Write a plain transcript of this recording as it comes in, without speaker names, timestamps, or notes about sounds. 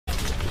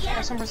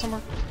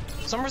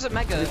Somewhere's at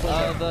Mega.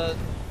 The.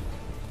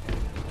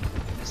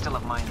 They still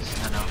have mines.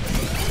 I know.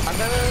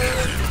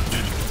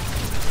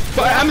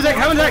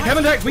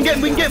 Hammer deck. We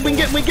can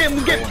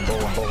get.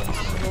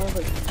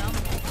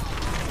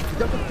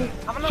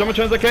 Someone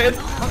translocated.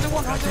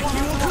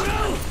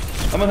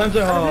 I'm on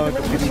Hanzo. Oh,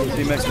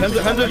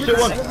 Hanzo still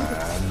one.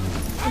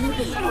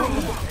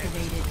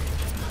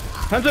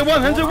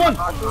 Hanzo one.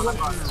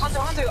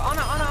 Hanzo,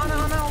 Anna.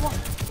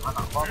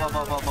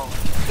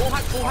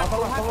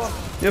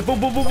 Yeah, bull.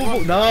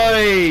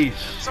 Nice.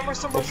 Somewhere,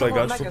 play,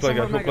 guys. We'll play,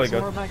 guys.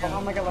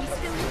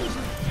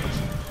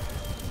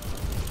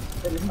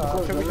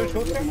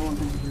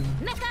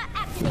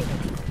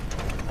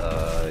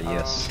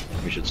 Yes.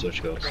 We should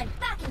switch goals.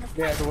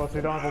 Yeah, we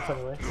don't have ult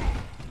anyway.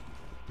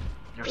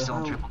 They're still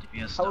in triple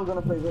DPS. How are we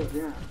gonna play this?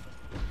 Yeah.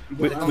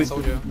 We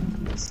soldier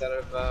instead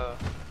of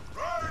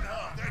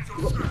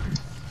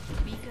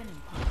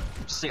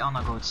Stay on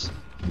the goats.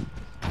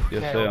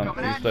 Yeah,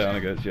 stay on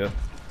it, guys. Yeah.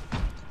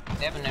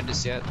 they haven't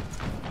noticed yet.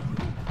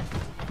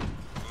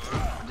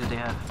 Did they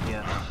have?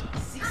 Yeah.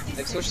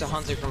 They've switched to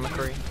Hanzo from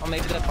McCree. Oh,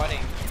 maybe they're fighting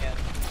again.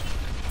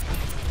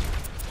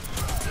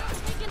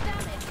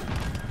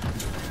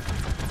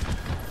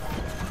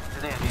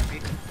 Did they have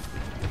EMP?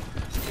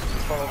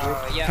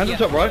 Yeah. Hands on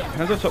top right.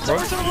 Hands on top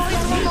right.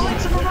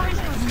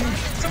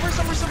 Somewhere.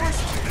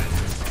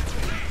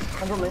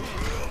 Under me.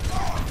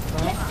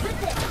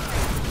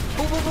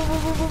 Pull behind.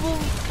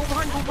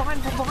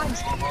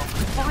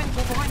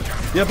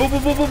 Yeah, boom.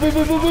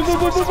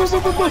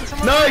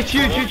 Nice,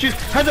 huge.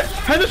 Hands on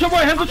top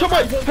right. Hands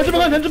behind.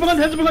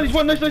 He's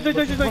one. Nice.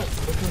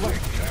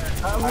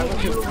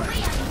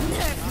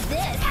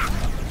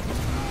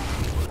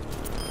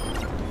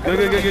 Go.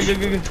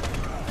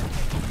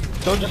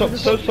 Soldier top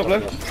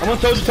left. I'm on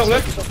soldier top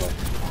left.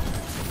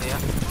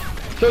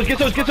 Soldier, get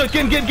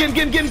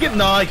him.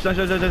 Nice.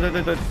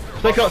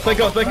 Stay cut.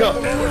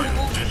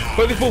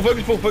 Focus ball.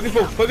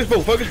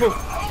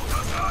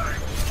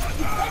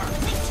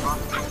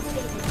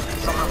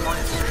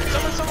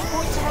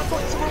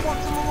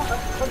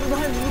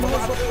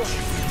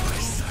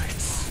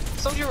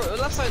 Soldier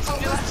left side.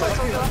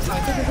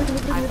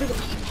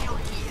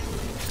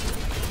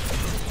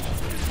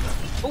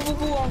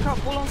 Bull on cup.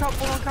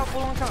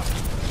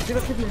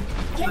 Let's see.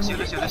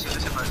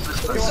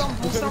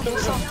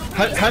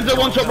 Hands on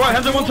one top right.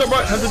 Hands on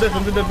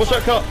dead. Watch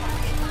that cut.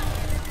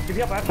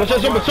 Watch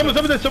that.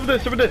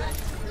 Someone dead.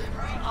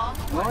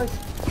 Nice.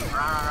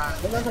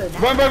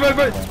 Run.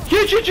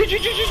 Huge.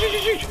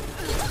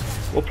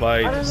 Well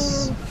played.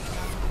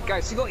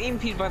 Guys, you got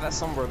EMP'd by that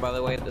Sombra, by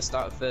the way, at the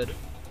start of third.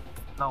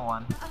 No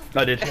one.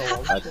 I did.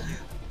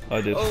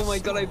 Oh my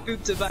god, I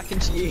booped her back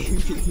and she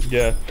EMP'd.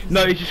 Yeah.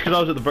 No, it's just because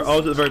I was at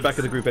the very back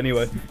of the group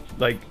anyway.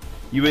 Like,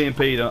 you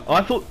EMP'd.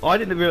 I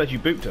didn't realise you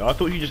booped her. I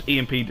thought you just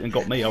EMP'd and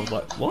got me. I was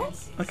like, what?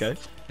 Okay.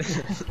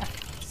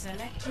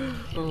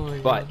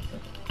 Right.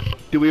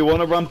 Do we want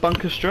to run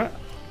bunker strat,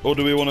 or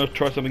do we want to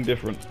try something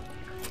different?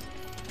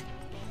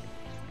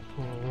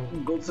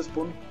 Go to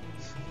spawn.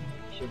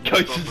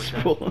 Go to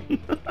spawn.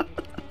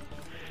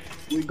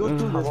 We go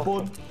to the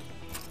spawn.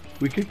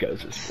 We could go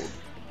to spawn.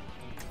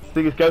 The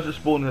thing is, go to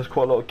spawn has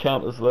quite a lot of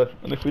counters left,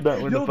 and if we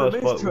don't win the first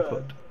fight, we're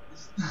fucked.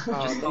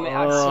 I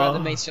swear the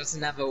mace just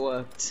never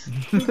worked.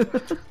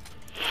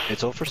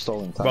 It's all for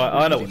stalling time. Right,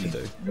 I know what to do.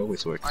 It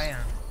always works.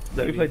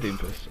 Let me play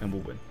Doomfist, and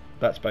we'll win.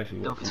 That's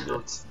basically what we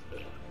do.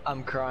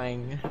 I'm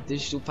crying.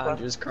 Digital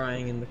Panda is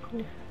crying in the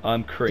corner.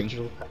 I'm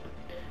cring.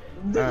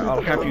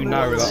 I'll have you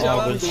know that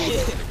I was...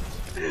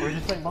 We're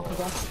just playing bunker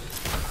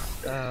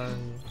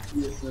down.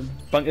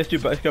 Let's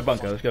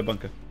go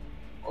bunker.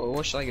 Oh,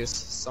 what should I go?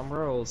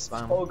 Somewhere or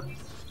spam? Hog.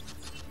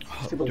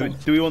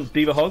 Do we want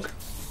Diva Hog?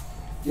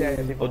 Yeah.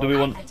 Or do we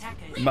want...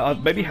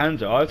 maybe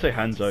Hanzo? I would say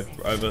Hanzo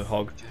over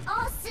Hog.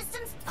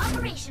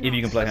 If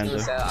you can play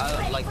Hanzo.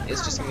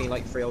 It's just gonna be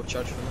like free old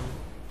charge for them.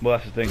 Well,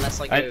 that's the thing. Unless,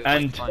 like,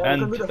 and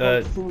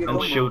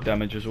shield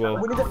damage as well.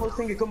 We need the whole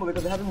thing to come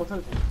because they have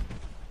immortality.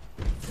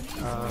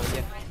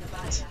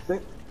 Yeah.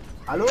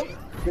 Hello?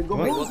 Can go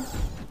What?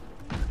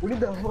 We need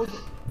the hook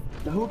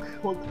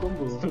hold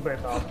combo. Too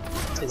bad now.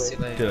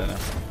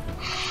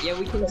 Yeah,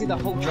 we can do the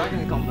whole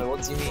dragon combo.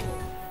 What do you mean?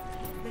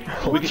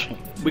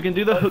 We can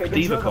do the hook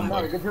diva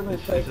combo.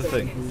 It's the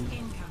thing.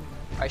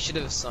 I should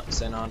have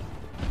sent on.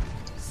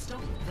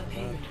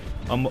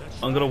 I'm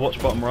gonna watch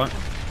bottom right.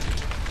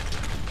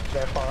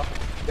 They're far up.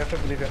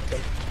 Definitely they're still.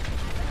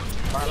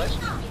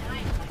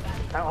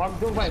 I'm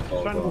doing fine.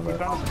 Trying to move.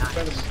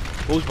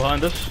 Ball's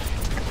behind us.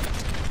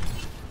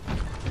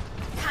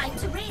 Time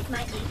to raise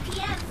my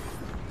APM.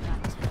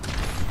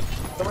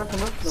 Come on. No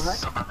hack.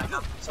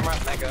 Somewhere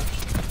at Mega.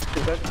 To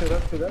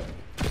that.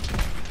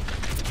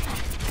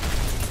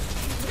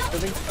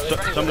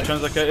 Somebody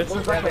translocated. What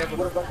is back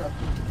up?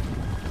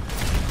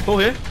 Pull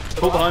here.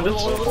 Pull behind us.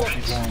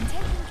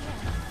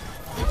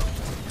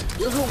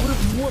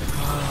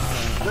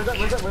 Where's that?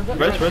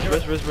 Rest.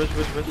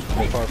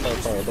 Far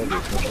above you.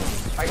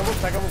 I can move.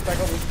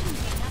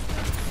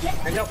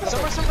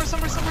 Somewhere.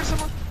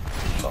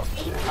 I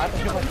have to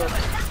shoot myself.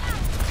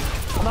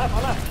 I'm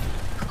alive.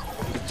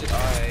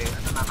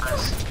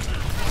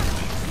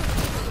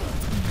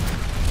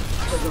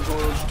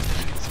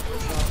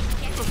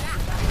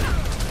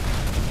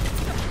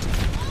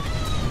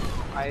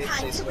 I say Time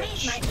to raise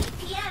switch. my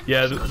APM.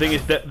 Yeah, the thing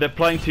is they're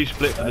playing too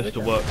split for this to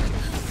work.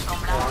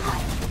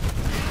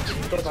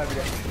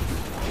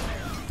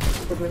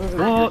 What? In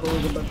and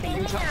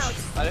out.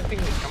 I don't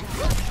think we come.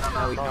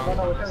 No, we can't.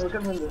 No, we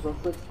can win this.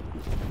 Let's switch.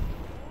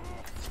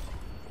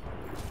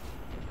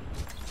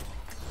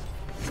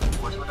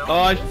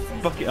 Oh,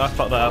 fuck it, I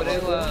fucked that up.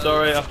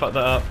 Sorry, I fucked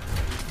that up.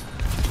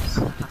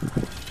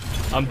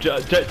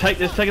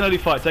 Take an early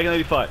fight, take an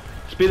early fight.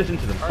 Speed us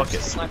into them, fuck Art's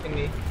it. sniping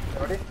me.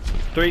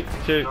 3,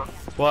 2,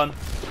 1.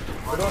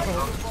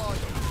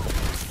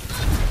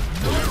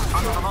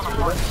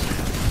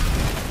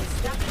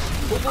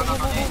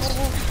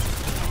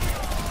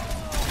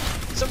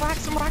 Some back,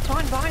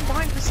 behind,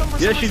 for some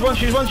reason. Yeah, she's one.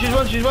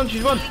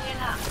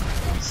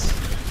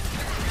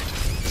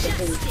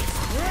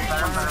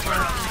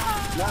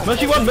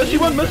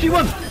 Mercy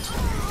one.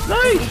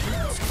 Nice!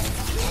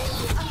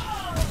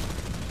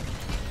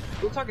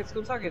 Good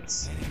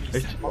targets.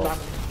 Just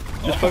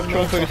try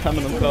and focus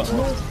Hammond on cut.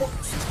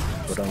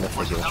 Go down left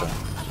as well, try.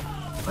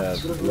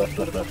 Left.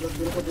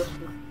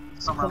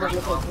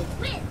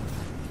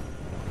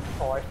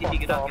 Oh, I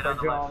fucked up. I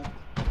jumped.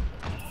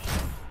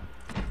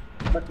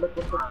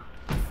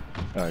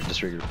 Alright,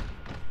 disregard.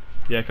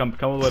 Yeah, come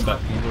all the way back.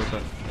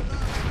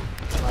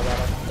 My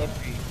bad.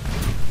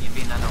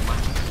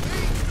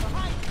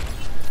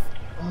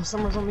 Oh,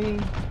 someone's on me.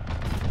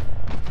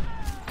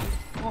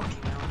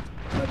 Fucking hell.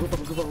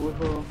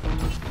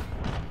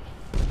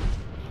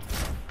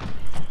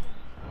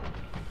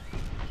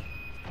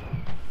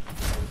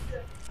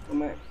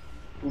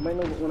 We might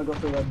not want to go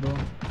through red door.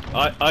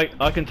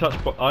 I can touch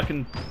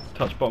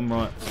bottom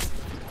right.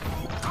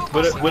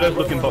 Widow's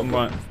looking bottom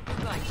right.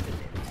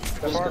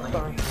 The bar's starting to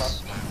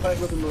left. Fight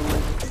with the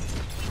movement.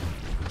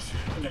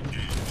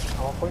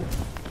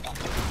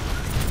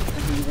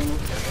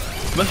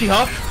 Mercy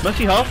half.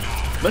 Mercy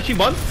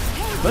one.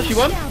 Mercy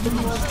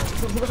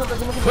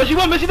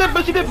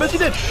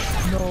dead.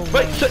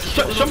 Wait,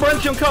 somewhere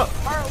empty on cut.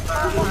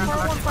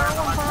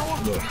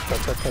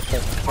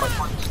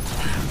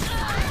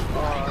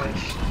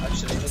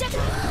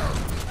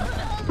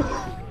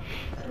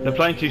 They're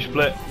playing too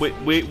split.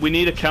 We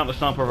need a counter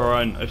sniper of our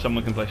own if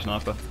someone can play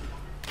sniper.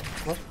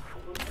 What?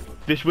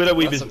 This Widow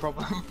Weave That's is... the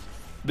problem.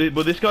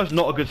 Well, this guy's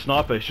not a good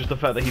sniper, it's just the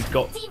fact that he's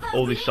got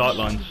all these sight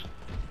lines.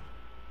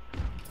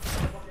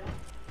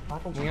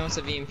 We want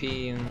to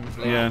VMP and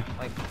Yeah.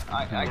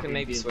 like I can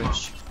maybe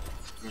switch.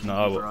 No,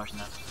 I will.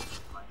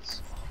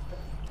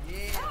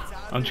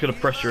 I'm just gonna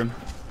pressure him.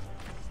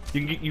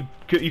 You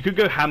could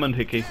go Hammond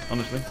Hickey,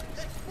 honestly.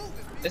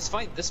 This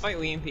fight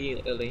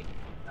VMP early.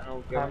 And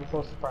I'll go. I'm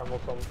supposed to primal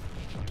some.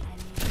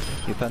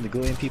 You found the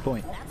good EMP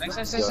point.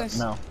 Nice.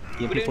 No.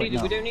 We EMP don't point need it,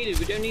 now. we don't need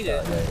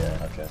it.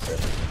 Yeah, okay, sorry.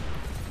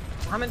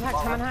 Hammond hacked.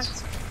 I'm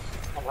hacked.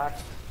 I'm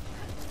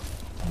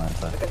on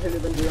fire. I can hit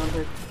it when Dion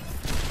hit.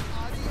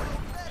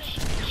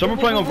 Someone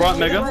playing on right,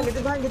 Mega. Get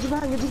you behind. We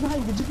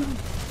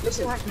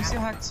still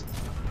hacked.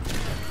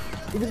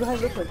 Get you behind,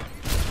 listen.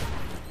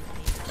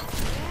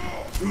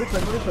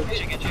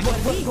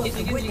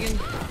 Again.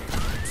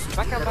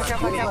 Back out.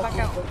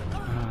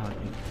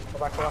 Go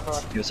back.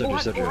 Yo,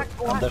 soldier.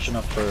 I'm dashing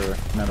up for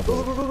mana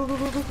bullet.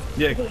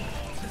 Yeah, I'm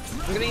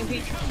gonna EMP.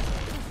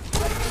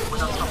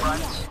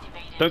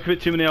 don't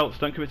commit too many ults,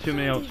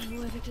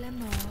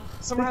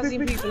 Someone has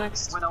EMP for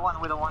next. With a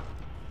one.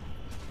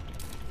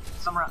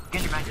 Somewhere,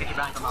 get your bank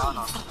on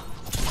the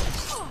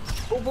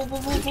Bull.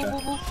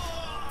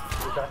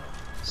 Okay.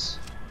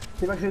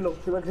 See back zero.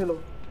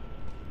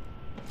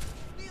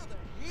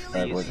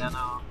 Alright, boy.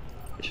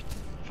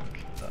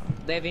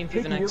 They have EMP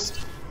for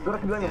next. Go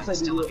back behind your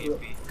side.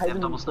 Hide in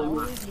the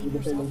sniper.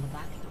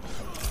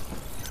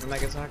 The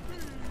mega attack.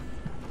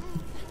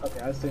 Okay,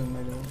 I stay in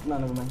Mega. No,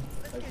 never mind.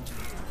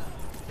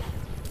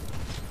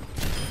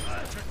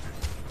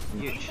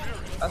 Huge.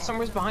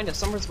 Somewhere's behind us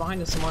somewhere.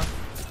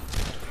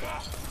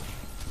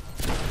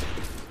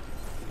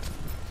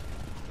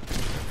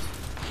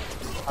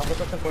 I'm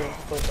looking for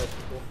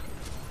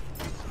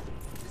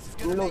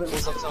Reload it.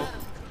 So.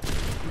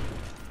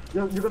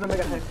 You got the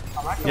Mega hack.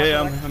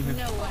 Yeah, I'm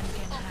here.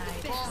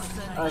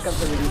 I can't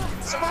play with you.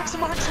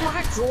 Someone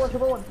hacked. Go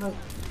one. No.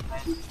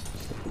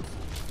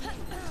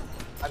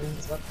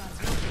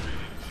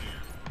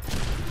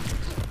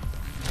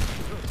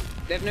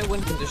 They have no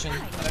win condition, I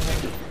don't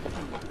think.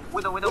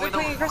 Widow. They're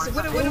playing aggressive.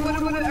 Widow.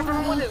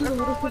 Everyone win it.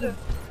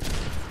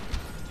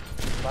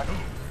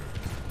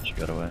 She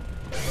got away.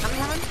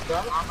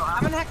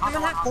 Hammond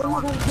hack. Ball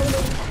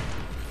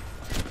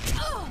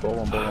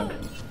one.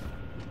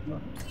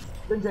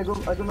 Then I go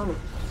nano.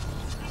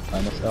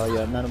 Oh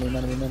yeah, nano me.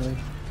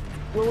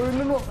 No.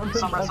 I'm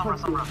Somewhere.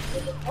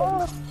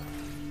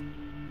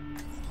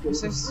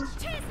 Who's this?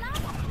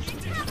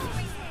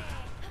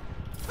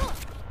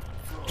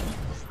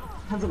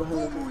 Hands up behind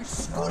you.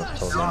 Oh,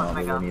 totally not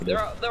what we needed.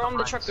 They're on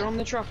the truck.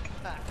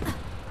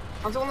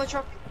 Hands on the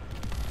truck.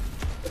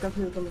 I can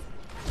see you coming.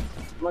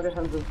 Mega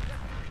hands up.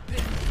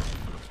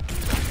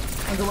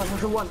 Hands up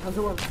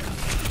one.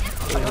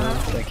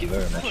 Thank you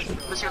very much.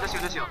 Lucio.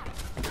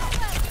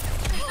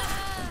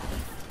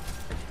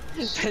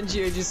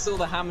 Benji, I just saw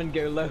the Hammond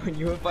go low and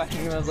you were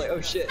fighting him. I was like,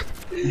 oh shit.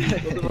 Yeah.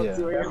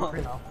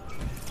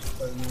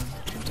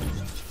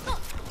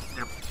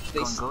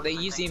 They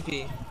use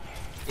EMP.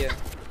 Yeah.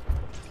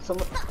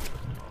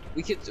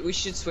 We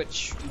should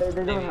switch. They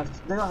don't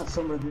have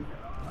somebody.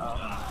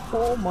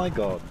 Oh my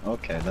god.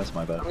 Okay, that's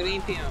my bad. I'm gonna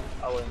EMP him.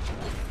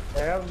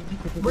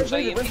 Where's Should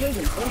I Raiden?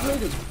 Where's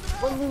Raiden?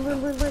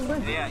 Where's Raiden?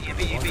 Run. Yeah, EMP.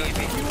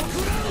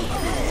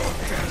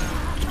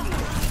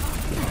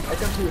 I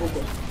can't see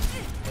Hook.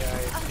 Yeah,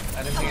 I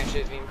don't think I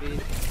should have EMP.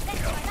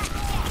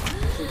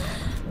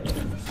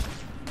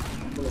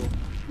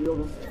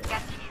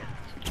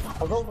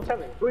 I'll go for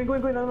 7.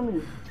 Going, I'm on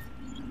you.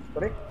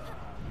 Sorry?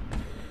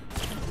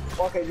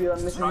 Okay, dude,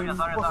 I'm missing. Sorry. Sorry.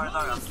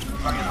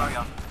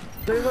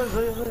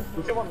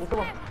 Come on.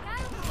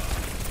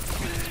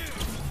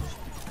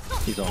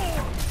 He's on.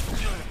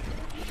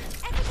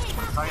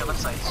 Sorry, left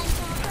side.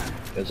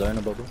 There's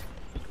Zona bubble.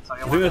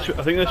 Sorry, I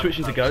think they're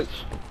switching to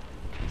goats.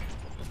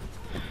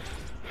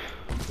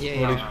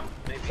 Yeah.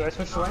 Should I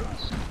switch to right?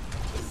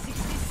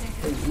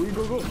 Hey, we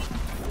go.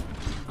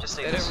 Just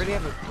stay They this. don't really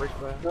have a brick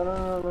there.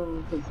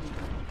 No. Please.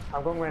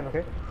 I'm going right,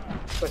 okay?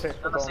 Stay Stay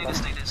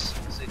this.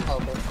 Oh,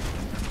 okay.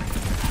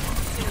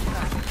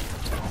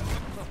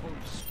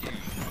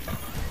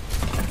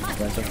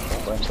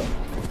 Ramps up.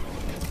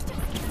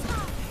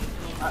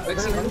 Wait,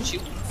 see, one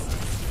shoot.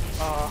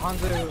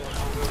 Hanzo.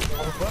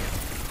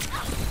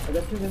 I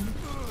got 2 then.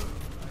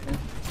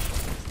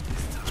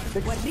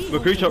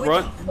 Recruit up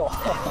right.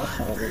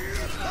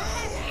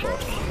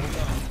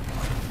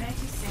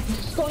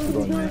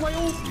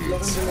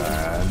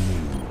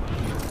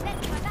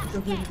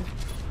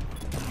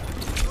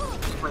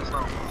 Play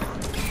slow.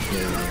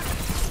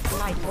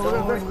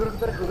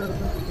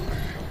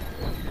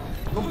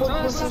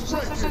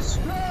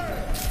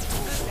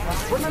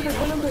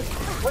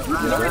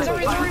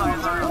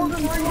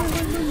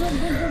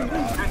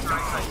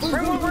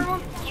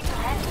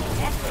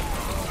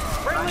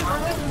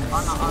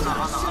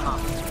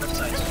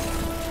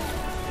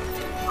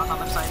 Anna,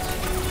 left side.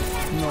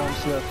 No, I'm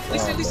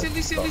left.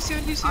 Listen.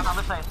 Anna,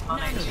 left side. No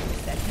nades.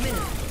 Agree.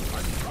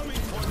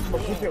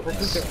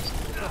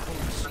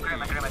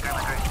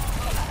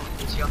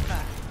 Lucio.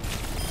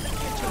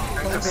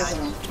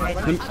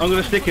 I'm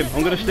gonna stick him.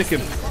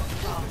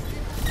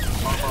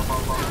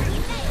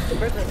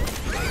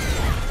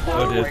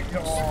 Oh dear.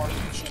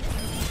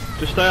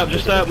 Just stay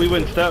up. We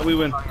win. Sorry.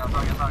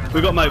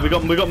 We got May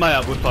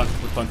up. We're fine.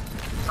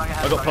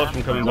 I got pulse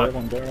from coming back.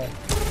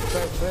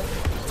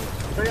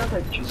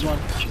 She's one.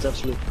 She's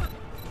absolute.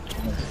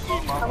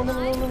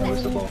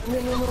 Where's the ball?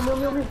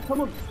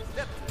 Come on.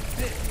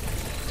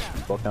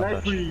 Walk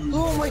down flash.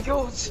 Oh my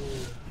god!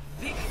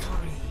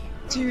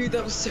 Dude,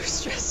 that was so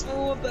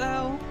stressful. What the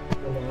hell?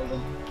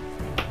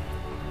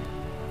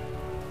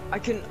 I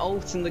couldn't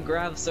ult in the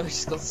grab, so I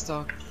just got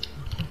stuck.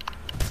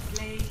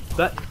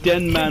 That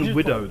Den Man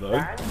Widow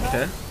though.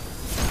 Okay.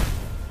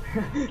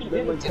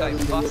 Dude, I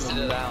busted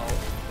it out.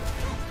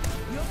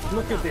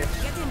 Look at this.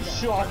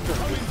 Shot.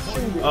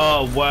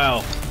 Oh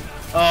wow.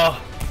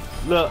 Oh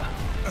look.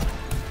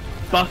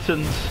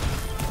 Buttons.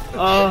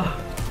 Oh.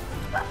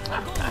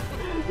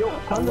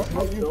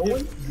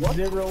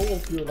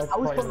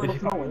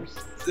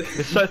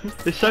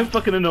 It's so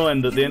fucking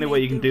annoying that the only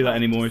way you can do that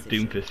anymore with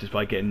Doomfist is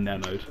by getting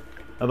nanoed.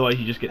 Otherwise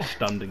you just get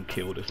stunned and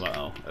killed. It's like,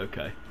 oh,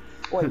 okay.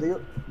 Wait,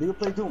 do you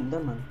play Doom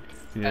then, man?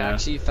 I Yeah.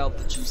 actually felt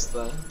the juice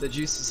though. The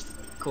juice was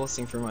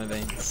coursing through my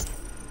veins.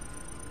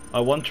 I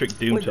one trick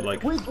Doom to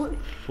like wait.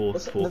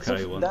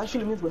 4K once. That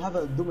actually means we have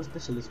a Doom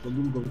specialist for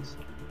Doom goals.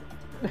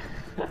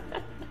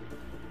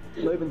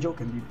 Not even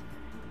joking, dude.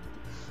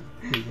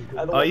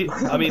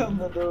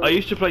 I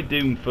used to play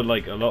Doom for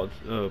like a lot,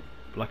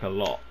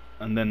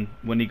 and then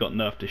when he got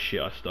nerfed to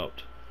shit, I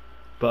stopped.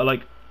 But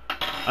like,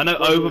 I know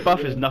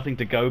overbuff is nothing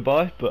to go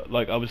by, but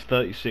like I was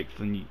 36th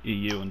in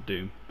EU on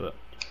Doom, but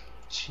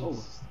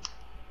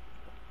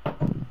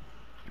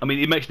I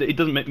mean it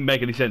doesn't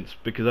make any sense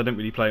because I didn't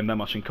really play him that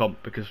much in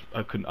comp because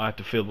I had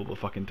to fill all the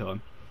fucking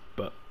time.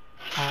 But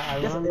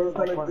I remember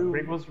like when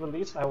Brig was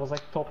released, I was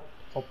like top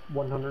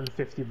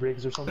 150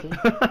 Brigs or something.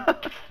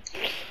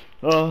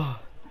 oh,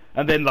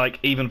 and then like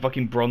even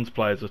fucking bronze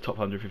players are top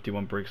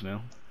 151 Brigs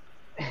now.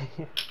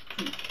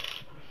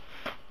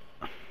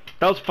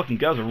 That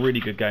was a really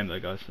good game though,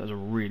 guys. That was a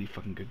really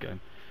fucking good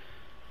game.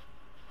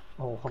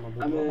 Oh, hold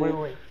on,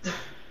 wait.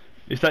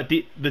 It's that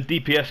the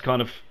DPS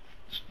kind of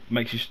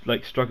makes you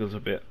like struggles a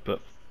bit,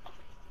 but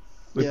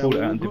we pulled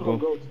it out and did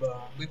well.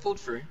 We pulled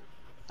through.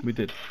 We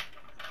did.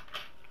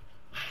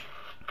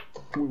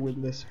 We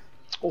win this.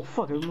 Oh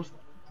fuck! I almost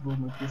broke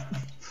my fist.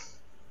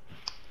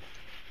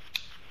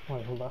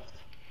 Wait, who left?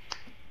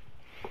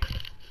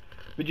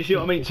 But you see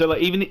what I mean? So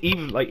like even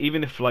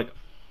if like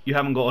you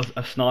haven't got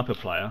a sniper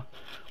player,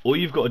 all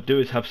you've got to do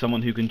is have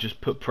someone who can just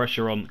put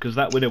pressure on. Because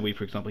that Widowy,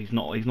 for example, he's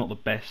not the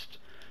best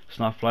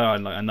sniper player. I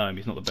know him.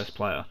 He's not the best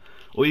player.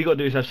 All you got to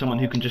do is have someone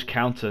who can just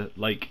counter,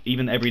 like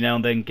even every now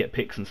and then get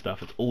picks and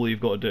stuff. That's all you've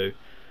got to do,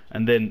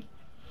 and then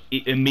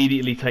it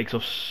immediately takes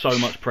off so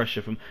much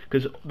pressure from,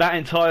 because that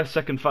entire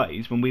second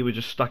phase when we were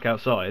just stuck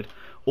outside,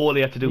 all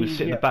he had to do was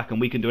sit in the back and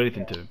we couldn't do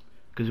anything to him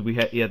because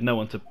he had no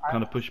one to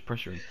kind of push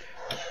pressure him.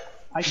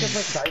 I could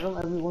like dive him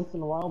every once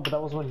in a while, but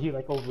that was when he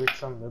like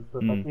overextended.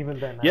 But like even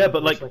then. Yeah,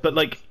 but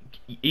like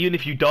even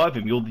if you dive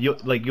him, you're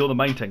the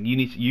main tank. You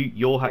need to,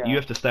 you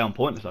have to stay on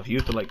point and stuff. You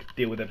have to like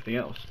deal with everything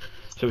else.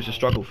 So it's a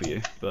struggle for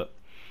you. But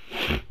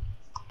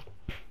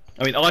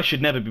I mean, I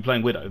should never be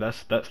playing Widow.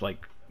 That's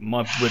like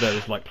my Widow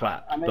is like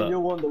plat. I mean, but, you're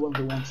one the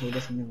 1v1, so it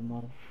doesn't even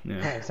matter.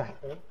 Yeah.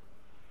 Exactly.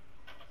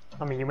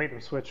 I mean, you made him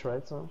switch,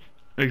 right? So.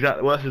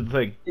 Exactly. Well, that's the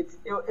thing. It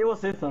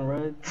was Ethan,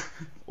 right?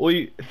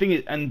 The thing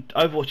is, and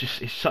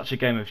Overwatch is such a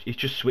game of it's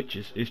just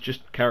switches. It's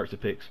just character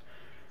picks.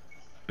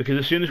 Because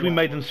as soon as we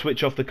made them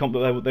switch off the comp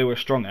that they were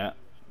strong at,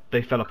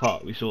 they fell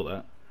apart. We saw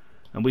that,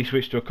 and we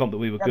switched to a comp that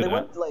we were good they at.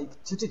 went like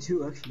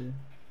 2-2 actually.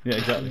 Yeah,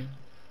 exactly.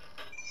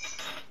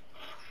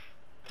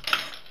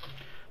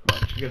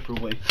 Right, let's go for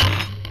a wee.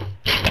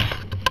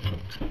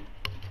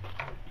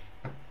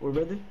 We're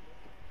ready?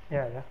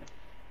 Yeah.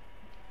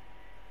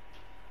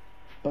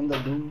 Panda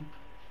Doom,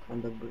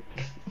 Panda Break.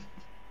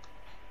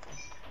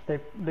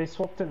 They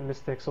swapped in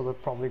Mystic, so they're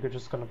probably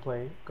just gonna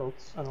play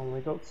goats and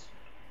only goats.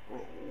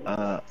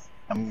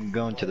 I'm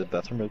going to the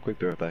bathroom real quick,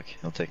 be right back.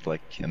 It'll take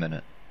like a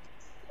minute.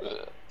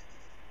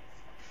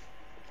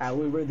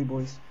 We're ready,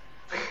 boys.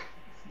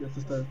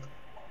 Let's start.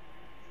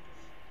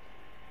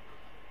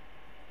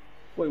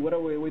 Wait, what are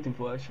we waiting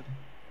for actually?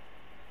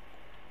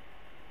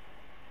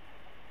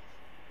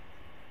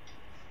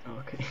 Oh,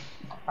 okay.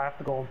 I have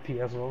to go on P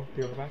as well.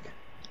 Be right back.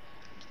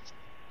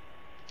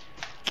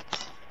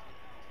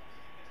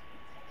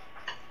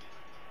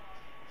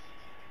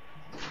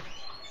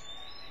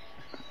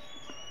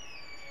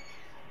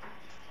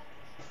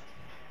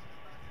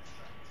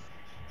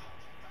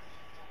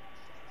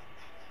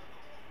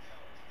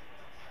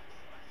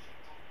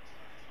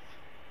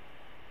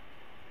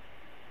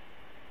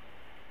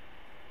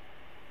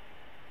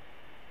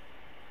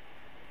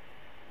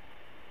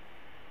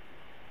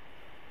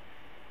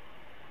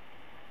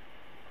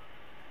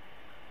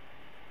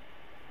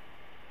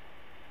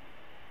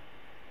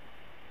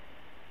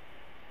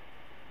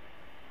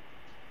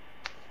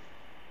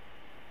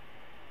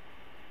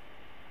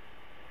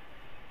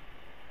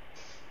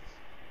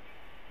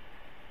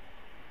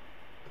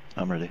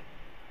 I'm ready.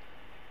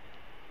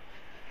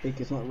 Think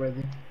it's not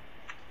ready.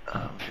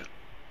 Oh, shit.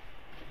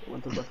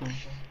 Went to the bathroom.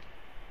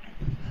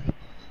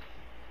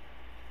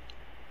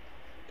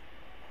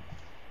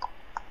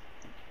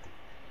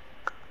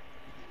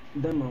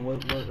 Demon,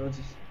 what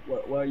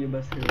are your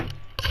best heroes?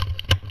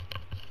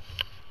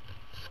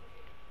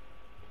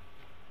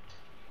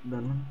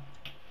 Demon.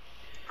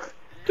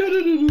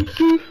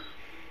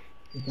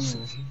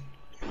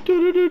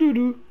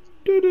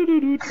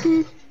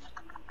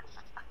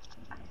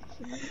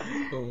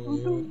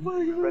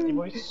 Ready,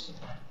 boys?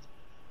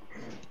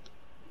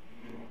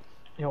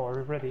 Yo, are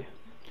we ready?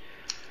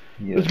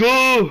 Yeah. Let's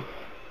go!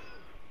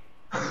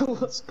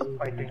 Let's go.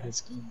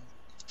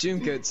 Doom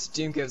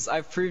goats,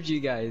 I've proved you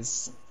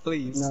guys.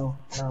 Please. No.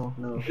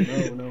 No.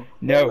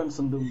 Demon's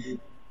on Doom, dude.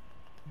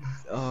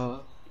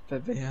 Oh,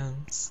 Pepe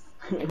hands.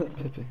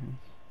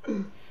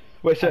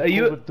 Wait, so are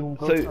you? Doom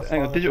So goats,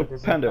 hang on, as Digital long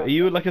as it Panda, isn't are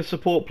you like a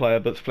support player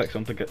that's flex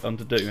onto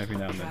Doom every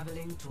now and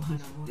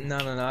then? No,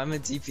 I'm a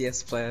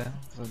DPS player.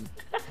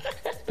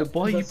 But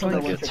why are you That's what I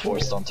playing? want. Gets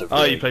forced onto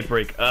Oh, you break.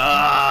 play Brig.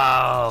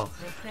 Oh,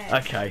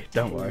 okay,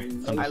 don't worry.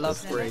 I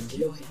love Brig.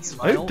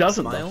 Who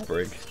doesn't love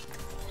Brig?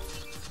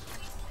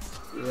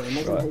 Yeah,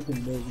 imagine Right.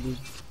 hating Brig, dude.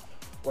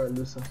 Or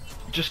Lusa.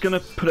 Just gonna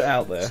put it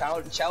out there.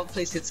 Child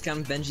plays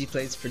Hitscam, Benji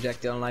plays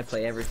Projectile, and I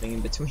play everything in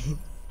between.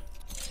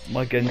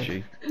 My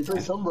Genji, You play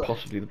Sombra.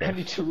 possibly the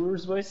Any best. two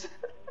rulers, boys?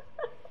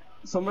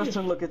 Sombra's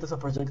trying to look at as a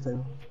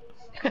projectile.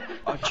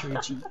 Archery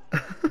G.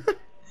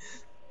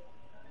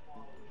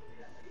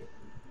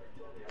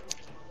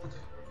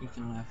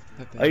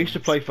 I used to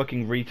play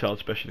fucking retard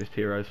specialist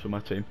heroes for my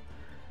team.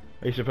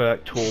 I used to play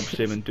like Torb,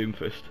 Sim, and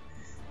Doomfist.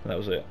 That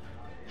was it.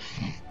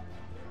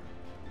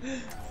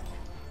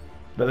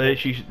 But they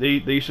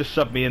used to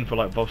sub me in for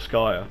like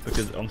Volskaya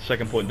because on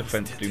second point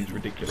defense, Doom's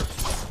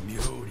ridiculous.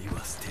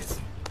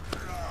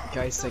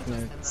 Guys, take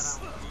notes.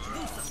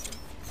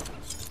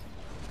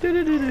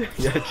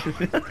 Yeah.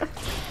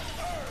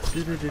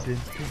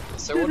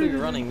 So what are we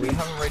running? We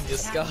haven't already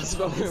discussed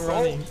what we're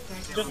running.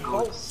 Sim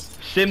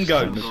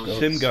goats,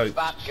 sim goats,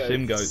 Bat goats.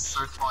 sim goats,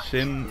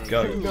 sim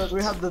goats, Because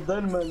we have the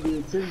Denman,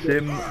 dude.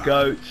 sim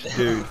goats,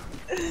 dude.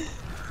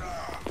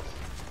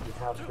 We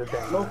have the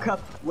damn. No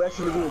cap. We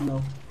actually do it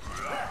now.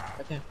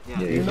 Okay. Yeah,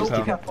 you No just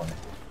have cap.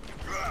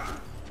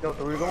 Yo,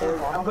 do we go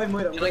I'm playing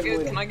Moira.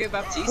 Can I go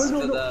Baptiste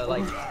for the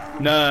like?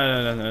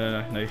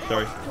 No,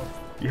 sorry.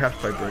 You have to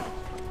play Brig.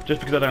 Just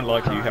because I don't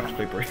like you, you have to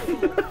play Brig.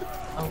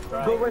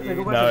 Go right there,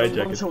 go No, right I'm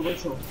there. joking.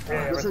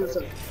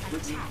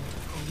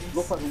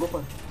 Go far, go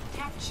far.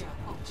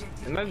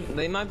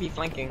 They might be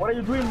flanking. What are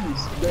you doing,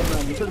 this?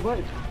 Denman, you said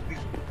right.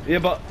 Yeah,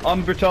 but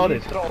I'm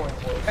retarded.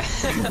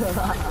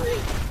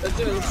 Let's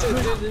do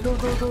it. Go.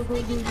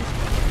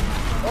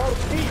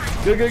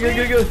 Good, good, good,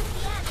 good, good.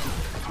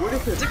 What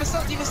is it? D.Va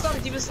stun, D.Va stun,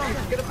 D.Va stun.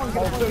 Get up on,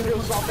 get Oh, up on. it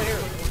was out there.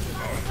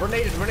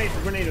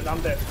 Grenaded,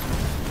 I'm dead.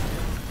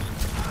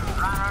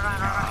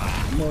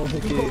 Run. No,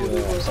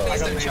 okay, sorry.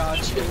 Please don't charge.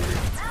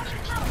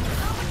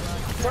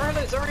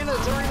 Zarya low.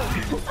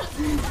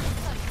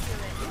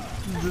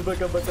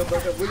 Back up.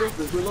 We lost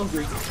this.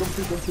 Come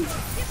to.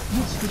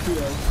 You stupid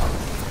ass.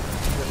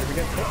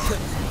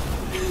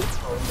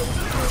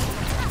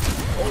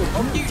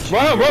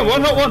 Run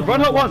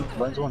hot one.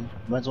 Runs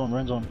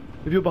one.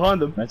 If you're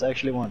behind them. Runs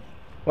actually one.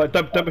 Right,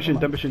 don't push in.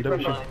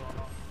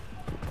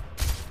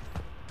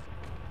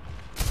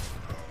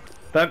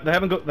 They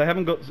haven't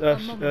got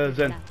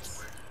Zen.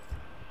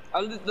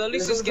 The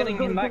least is getting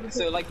him back,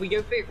 so like we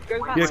go fast.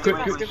 Yeah, Go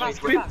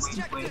quick. fast.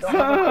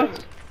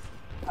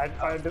 I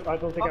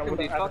don't think I would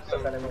have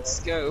accepted that anymore. Let's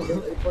go.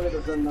 It's probably the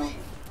gun now.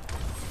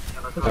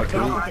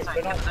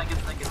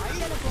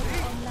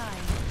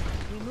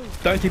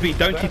 Don't TP.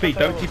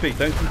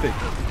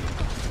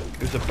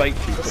 It was a bait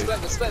TP.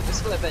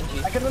 Split,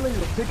 Benji. I can only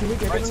take a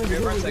hit. Right side.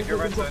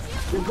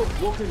 Go,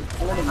 walk in.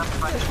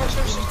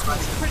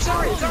 Push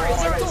Zarya.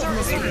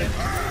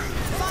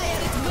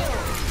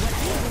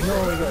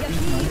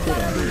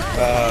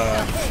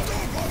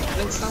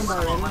 Then stand by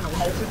him.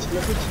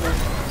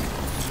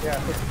 Yeah.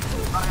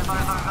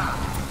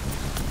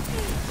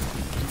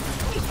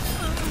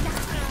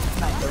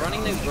 They're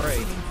running no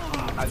break.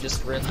 I've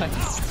just realized.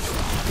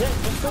 Yeah,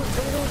 let's go.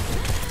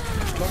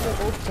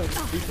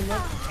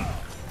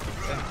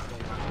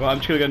 Right, I'm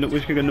just gonna go. We're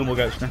just gonna go normal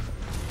goats now.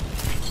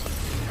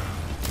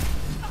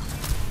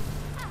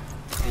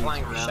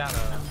 Flying for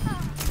shadow.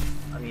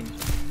 I mean,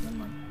 never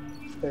mind.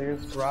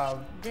 There's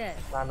Rob.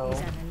 Death Nano. is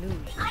an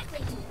illusion.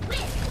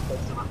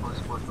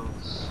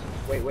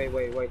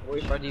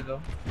 Wait for D.Va.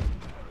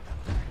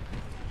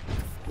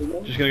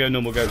 Just gonna go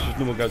normal goats. Just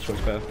normal goats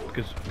works better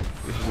because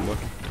this isn't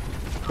working.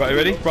 Right, you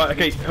ready? Right,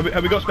 okay.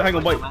 Have we got? Hang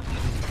on, wait.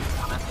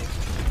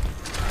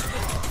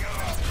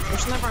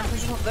 Push them around.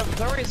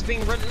 Zarya's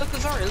being ready. Look at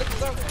Zarya.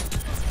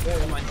 Yeah,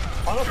 never mind.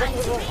 I'm not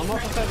offensive.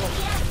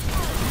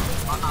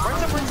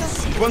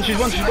 She's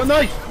one.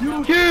 Nice!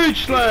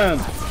 Huge slam!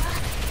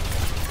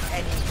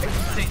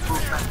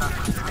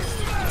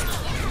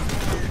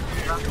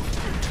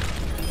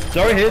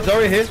 Zarya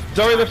here.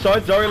 Zarya left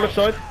side. Left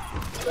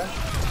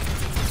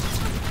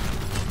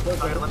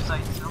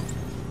side still.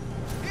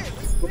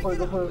 Go for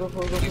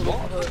it.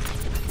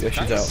 Yeah,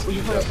 she's out.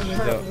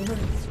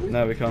 No,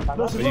 we can't.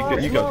 But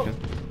you guys can.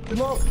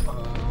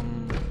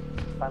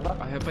 I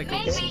hope I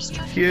got this next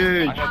stream.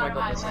 Huge! I hope I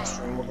got this next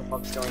stream. What the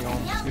fuck's going on?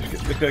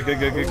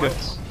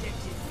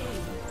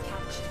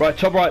 Go. Right,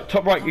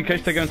 top right. In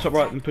case they're going top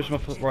right, and push them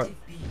off top right.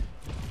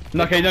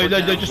 No, okay, no,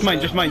 just main.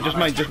 Yeah, we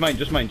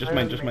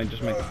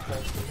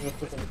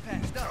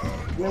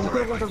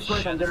could have gone to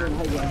point and then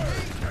high ground.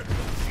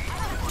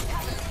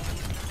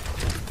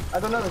 I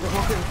don't know, just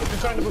walk in.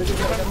 Just trying to push it.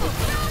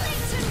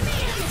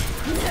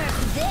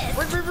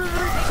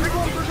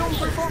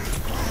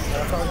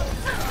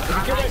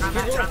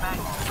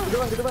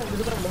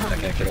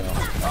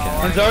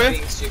 And Zarya?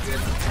 Being stupid.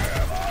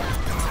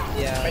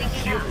 Yeah.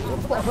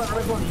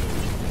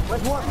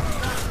 Red one.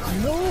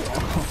 No.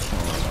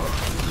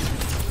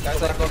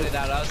 Guys, I got it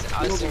out. I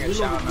was doing a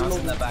shower and I was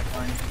in the back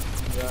line.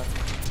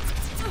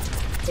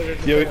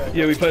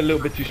 Yeah, we played a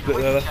little bit too split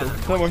there, that's all.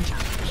 Don't worry.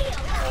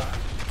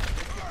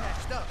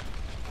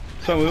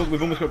 So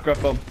we've almost got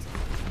grab bomb.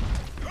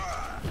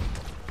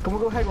 Come on,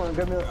 go high ground,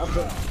 get me up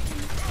there.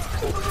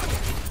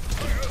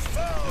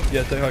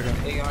 Yeah, take high ground.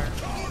 There you are.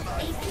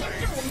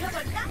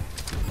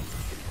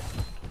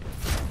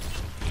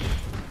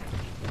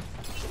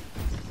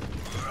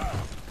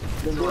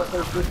 Then do a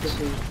first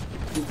distance.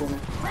 Keep on it.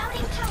 Rally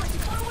current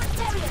forward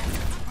barrier.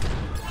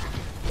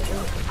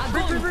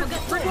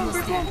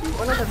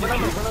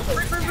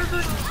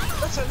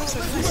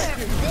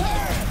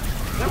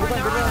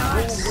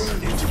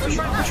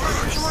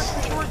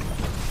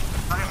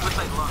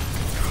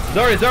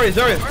 Zarya!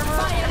 Zarya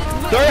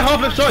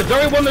half left side!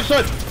 Zarya one left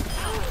side!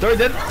 Zarya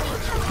dead!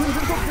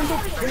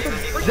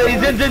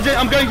 Zen!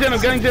 I'm going Zen!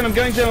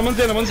 I'm on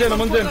Zen!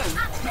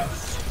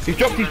 He's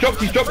dropped, he's one,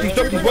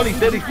 he's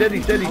dead.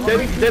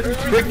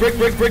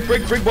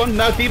 Brick one,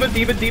 now D.Va.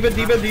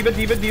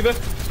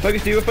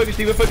 Focus D.Va.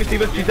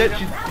 She's dead,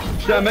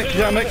 she's out of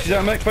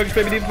mech, Focus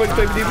baby D.Va.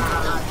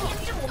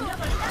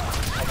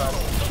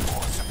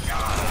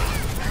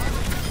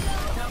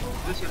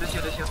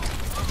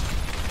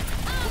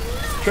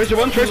 Tracer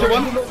one.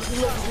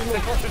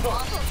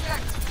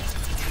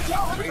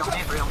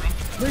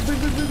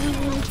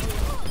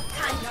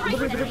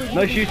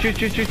 No, shoot.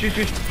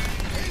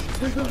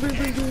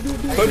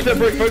 Focus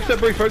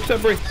that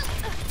brick.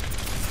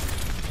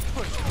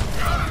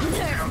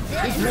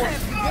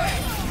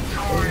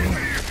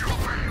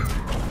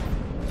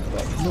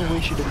 No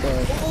way she did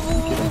that.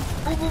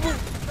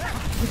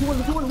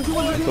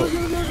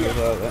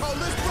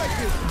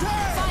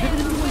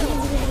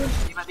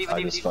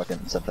 I just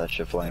fucking set that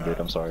shit flying, dude.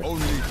 I'm sorry.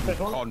 This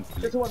one.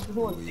 This is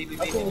one. Get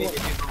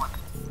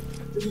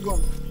you.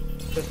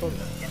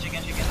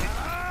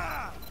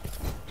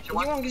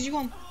 You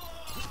won.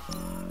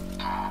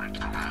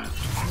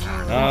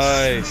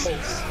 Nice.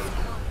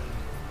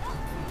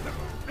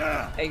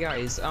 Hey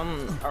guys,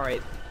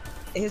 alright.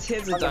 Here's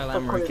a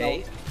dilemma,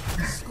 okay?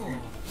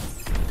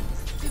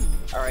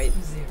 Alright,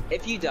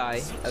 if you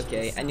die,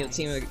 okay, and your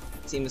team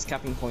is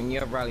capping point, you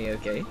have rally,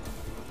 okay?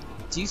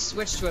 Do you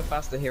switch to a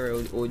faster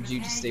hero, or do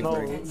you just stay No,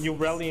 brig? you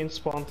rally and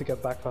spawn to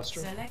get back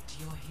faster.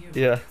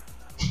 Yeah.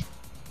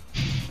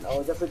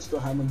 No, just switch to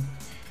Hammond.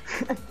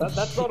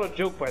 That's not a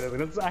joke, by the way.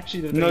 That's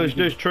actually the thing. No,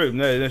 it's true.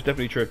 No, that's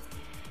definitely true.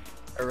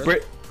 Oh,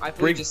 really? I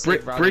thought you just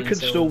stayed rally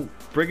until...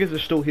 Brig is a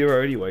still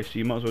hero anyway, so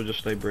you might as well just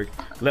stay brig.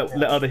 Let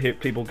other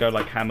people go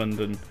like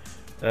Hammond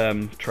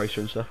and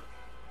Tracer and stuff.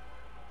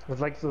 With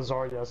like the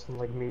Zaryas and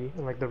like me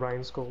and like the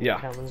Ryan Skull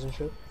cannons and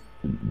shit.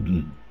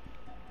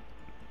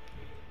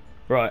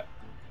 Right.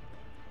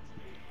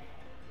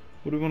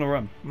 What do we want to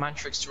run?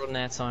 Mantra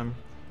extraordinaire time.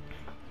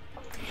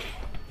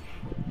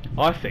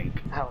 I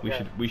think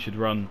we should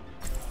run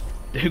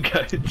Do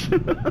Goats.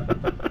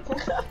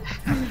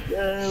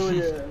 Hell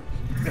yeah.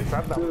 Is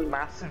that the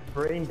massive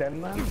brain then,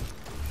 man? Do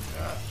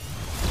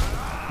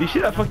you see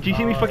that? Do you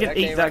see me fucking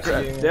eat that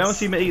grab? Did anyone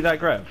see me eat that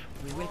grab?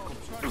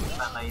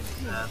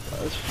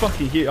 That's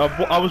fucking huge.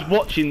 I was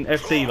watching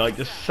FD like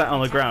just sat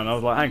on the ground. I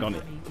was like, hang on,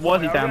 why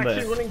is he down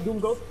there? Running Doom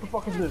Ghost? What the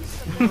fuck is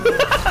this?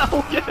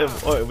 Oh yeah,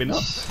 what are we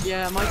not?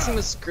 Yeah, my team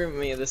is screwing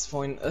me at this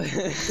point.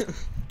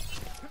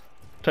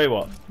 Tell you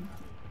what,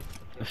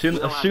 as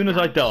soon as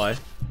I die,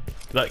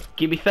 like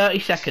give me 30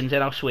 seconds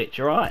and I'll switch.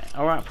 All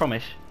right,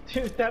 promise.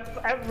 Dude, that's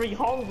every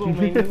Hongo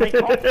main in make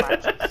off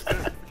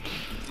matches.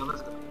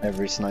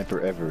 Every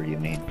sniper ever, you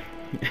mean?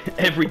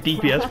 Every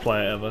DPS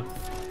player ever.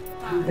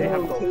 They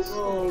have goals.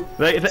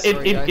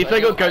 If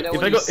they got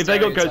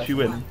goats, you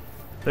win.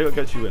 If they got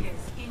goats, you win.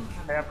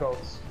 They have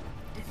goals.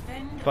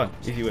 Fine,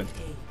 easy win.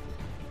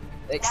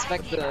 They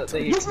expect to hit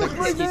you to a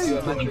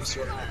Mantra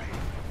extraordinaire.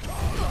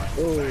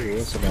 Oh,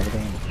 that's a lot of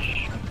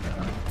damage.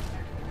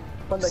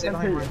 But I Sit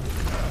can hear you.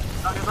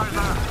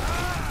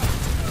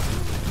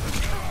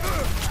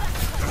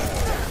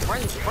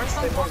 Run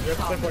some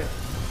point.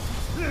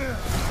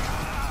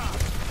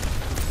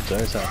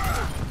 There's that.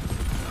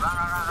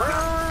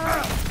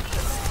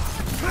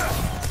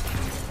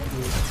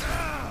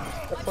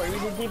 That's why we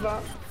need Diva.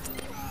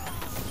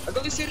 I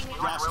got this here.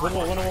 One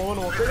more.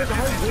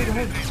 Wait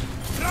ahead.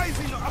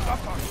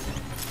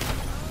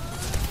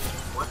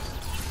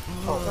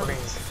 Oh,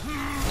 thanks.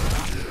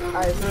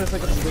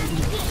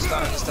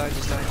 Just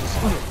die.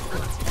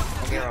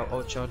 Okay,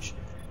 I'll charge.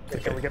 Okay,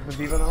 can we get the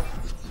Diva now?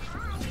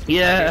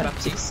 Yeah.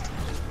 Baptiste.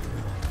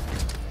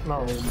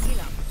 No.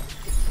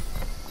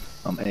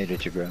 I'm 8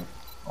 at your grab.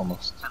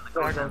 Almost.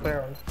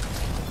 There.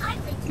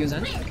 Goes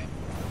in.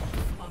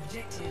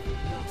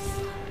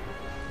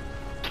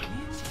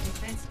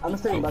 I'm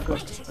staying back up.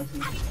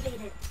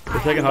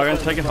 They're taking high ground,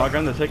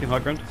 they're taking high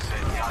ground.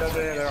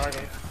 They're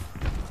arguing.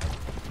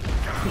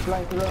 Keep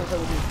flying to run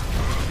 17.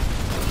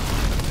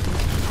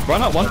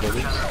 Run up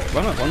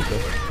one, sir.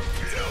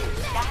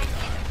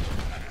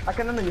 I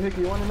can end you,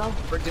 Hickey. You want it now?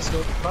 Break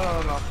Discord. No.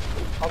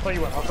 I'll tell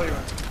you when. Okay. No.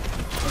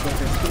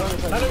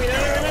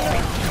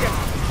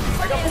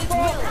 I got the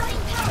ball!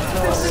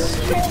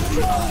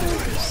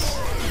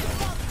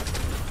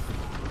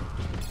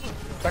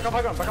 Back up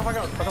high ground.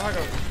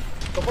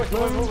 Go for it,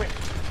 moving.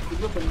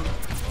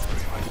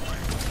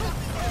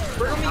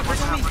 Bring on me.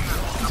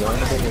 Zara in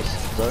the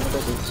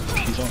bubbles.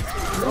 She's on.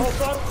 No,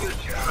 stop!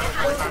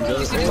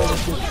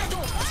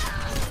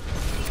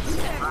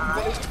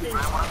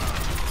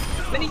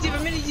 Mini diva.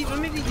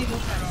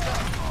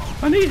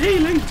 I need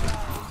healing!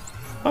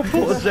 I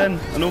fought a Zen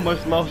and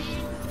almost lost.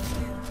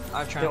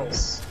 I've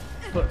trans.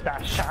 But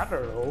that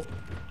shadow.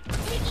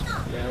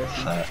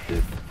 Fat,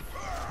 dude.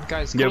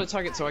 Guys, call a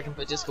target so I can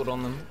put Discord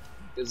on them.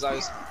 Because I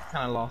was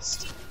kind of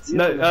lost.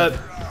 No,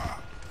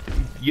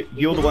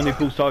 you're the one who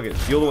calls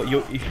targets. You're the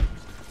one.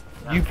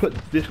 You put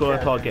Discord on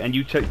a target and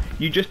you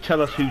just tell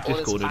us who's All this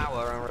Discorded.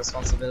 power and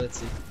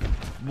responsibility.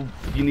 Well,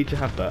 you need to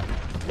have that.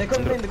 They're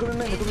going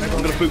main.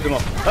 I'm gonna boot them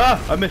off. Ah!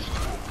 I missed.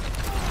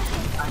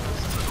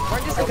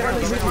 Run Discord.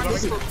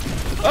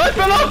 Oh, I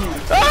fell off!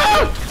 Ah!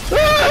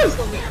 Ah!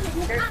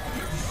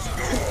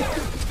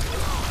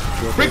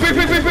 Quick! Nice.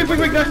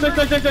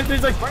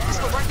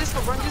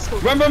 Run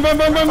Discord. Run!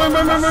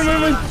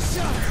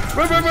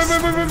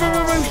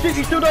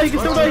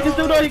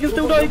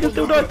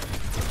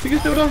 He can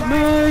still die.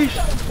 Nice!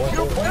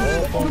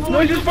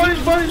 Nice, it's fine.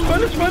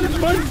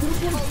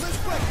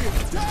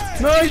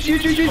 Nice, you,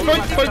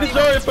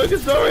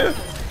 focus Zarya.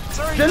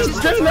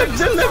 Zen left,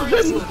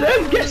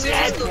 get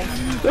dead!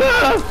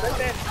 Ah!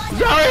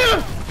 Zarya!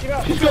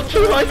 She's got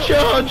too high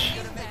charge!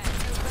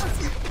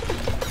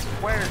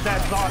 Where's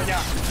that Zarya?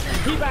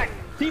 Teabag!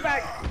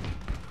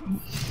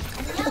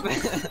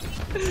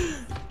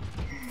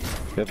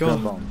 Get God.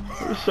 that bomb.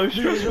 It was so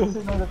stressful.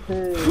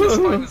 This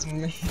fight was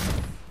me.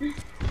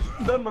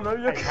 What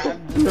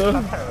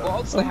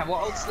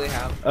ults they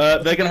have?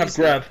 They're gonna have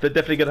grab. They're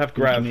definitely gonna have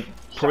grab.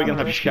 Probably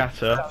gonna have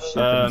shatter.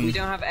 We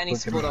don't have any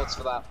support ults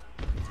for that.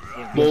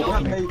 Well,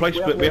 play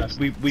split.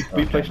 We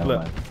play split.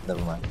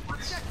 Never mind.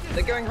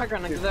 They're going high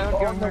ground. They're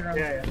going high ground.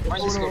 Yeah, yeah.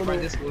 Run Discord, run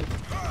Discord.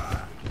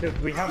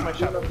 Dude, we have my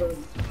shadow.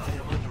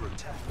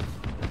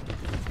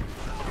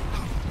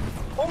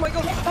 Oh my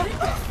god!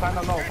 Time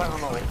on null, time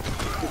on null.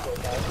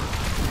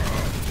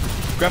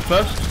 Grab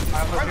first.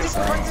 Run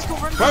Discord, run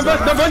Discord, run Run Discord! back,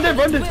 no, run it,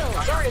 run it.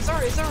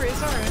 Sorry.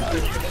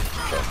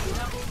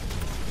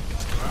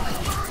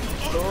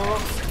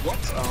 What?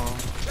 Oh.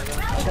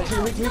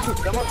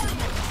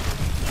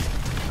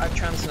 I have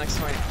trans next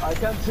time. I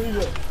can't see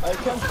you. I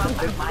can't see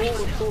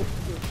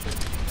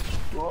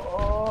you.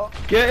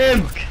 Get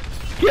him!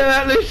 Get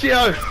that,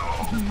 Lucio!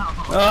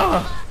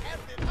 Ah!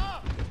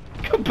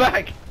 Come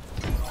back!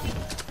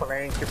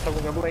 Blink, you're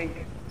pulling a blink.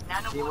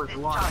 He was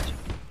one.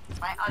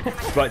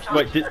 Right,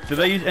 wait, did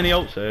they use any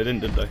ults there?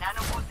 Didn't they?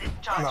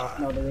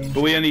 No.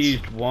 But we only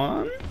used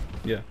one?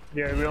 Yeah.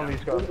 Yeah, we only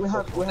got. We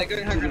have They're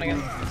going high ground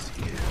again.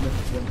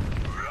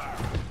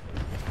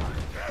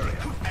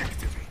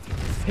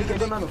 Hey, get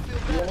them out.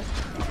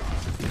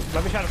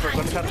 Let me shadow first,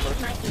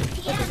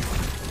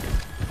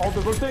 Oh,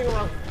 they're rotating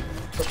around.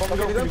 They're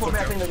going for me,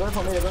 I think they're going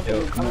for me.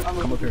 Yo, come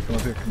up here.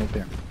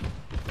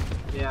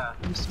 Yeah.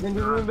 Bing.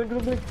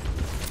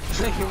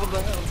 What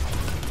the hell?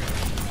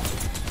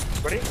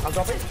 Ready? I'm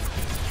dropping.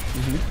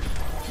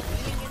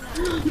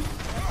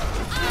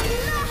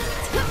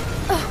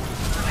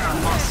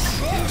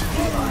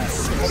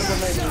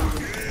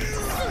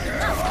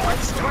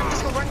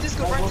 Run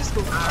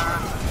Discord.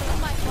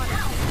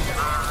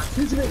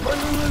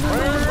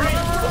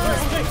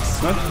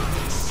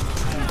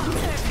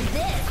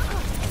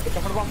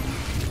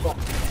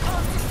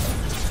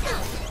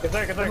 Get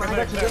there. Diva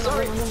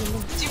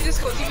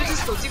Discord,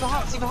 Diva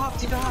half.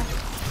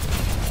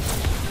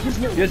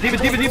 Yeah,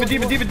 Diva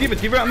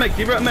out mech.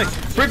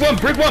 Brig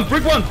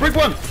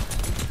one.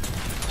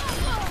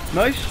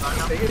 Nice.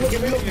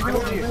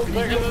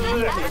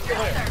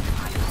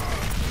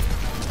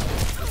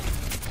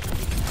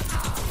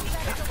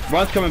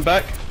 Ryan's coming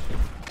back.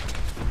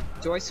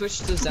 Do I switch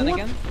to Zen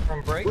again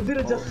from break? What did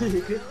I just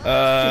see?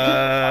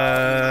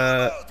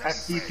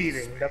 FD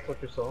feeding, that's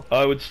what you saw.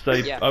 I would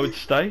stay. Yeah. I would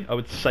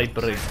say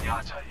Brig.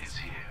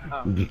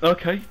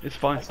 Okay, it's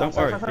fine. Don't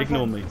worry.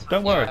 Ignore me.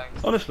 Don't worry.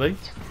 Honestly,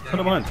 I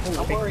don't mind.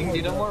 Don't worry,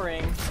 dude, don't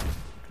worry.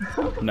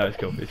 No, it's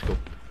cool.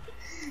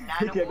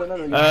 Okay,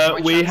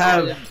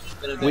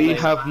 We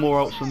have more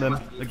ults than them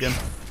again.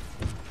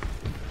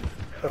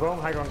 The wrong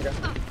high ground again.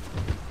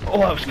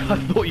 Oh, I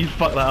thought you'd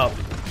fuck that up.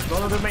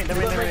 No, the main. No,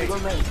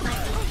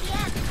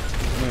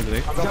 did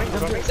he? I'm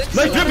dropping.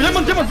 Nice, Jim,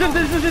 Run Diva.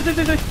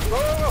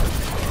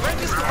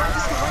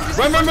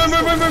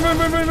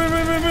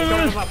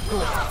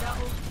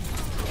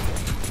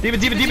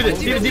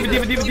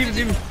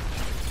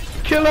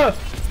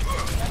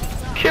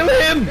 Kill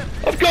him!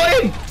 I've got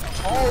him!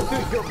 Oh,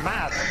 dude, you're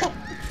mad.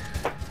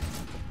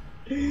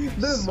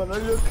 Then, man, are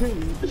you okay? He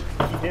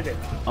did it.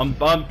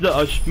 Look,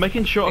 I was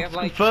making sure I was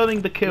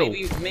confirming the kill.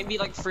 Maybe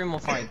like 3 more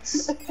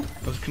fights. I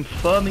was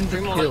confirming the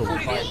 3 more kill.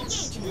 like 4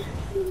 fights.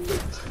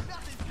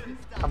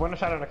 I'm gonna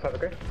shadow next side,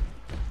 okay?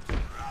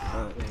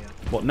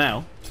 What,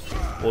 now?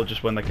 Or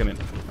just when they come in?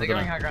 They're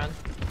going high ground.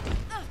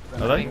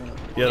 Are they?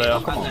 Yeah, they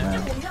are.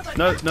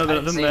 No,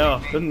 they are.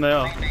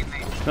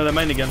 No, they're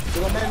main again.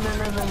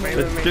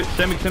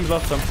 Same as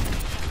last time.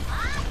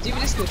 Diva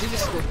Discord.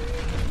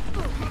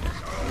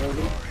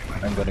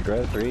 I'm gonna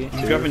grab 3,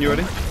 2. Gavin, you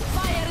ready?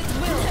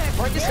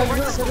 Run Discord.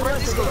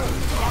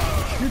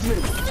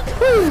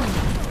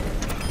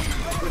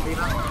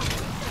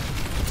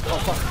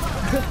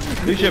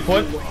 Lucio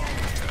point.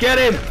 Get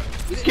him!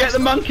 Get the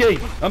monkey!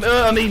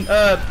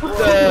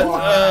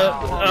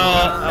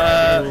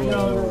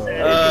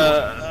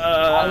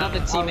 Another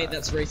teammate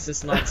that's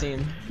racist in our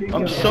team.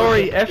 I'm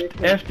sorry,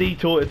 FD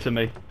taught it to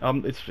me.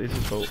 It's his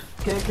fault.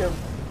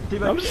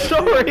 I'm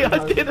sorry, I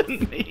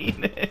didn't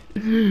mean it.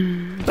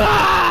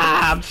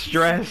 I'm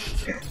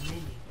stressed.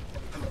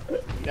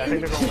 Yeah, I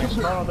think they're going.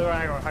 No, they're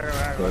high ground.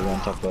 They're on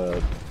top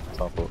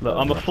of. Look,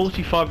 I'm a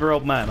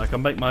 45-year-old man. I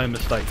can make my own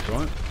mistakes,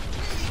 right?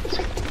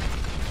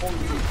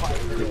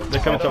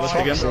 They're coming to us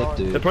again.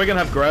 They're probably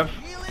gonna have grab.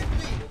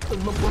 They're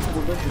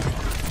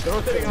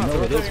rotating on.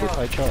 No, it is with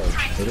high charge.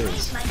 It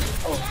is.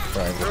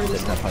 Right, it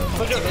doesn't have high enough.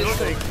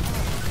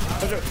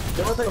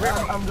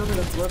 I'm doing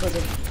this.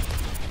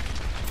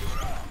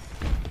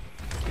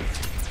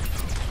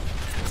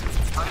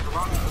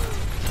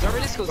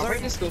 Sorry,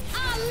 Discord.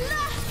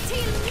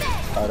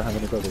 I don't have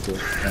any brothers here.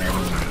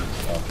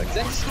 Thanks.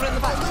 Zen Discord in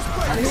the back.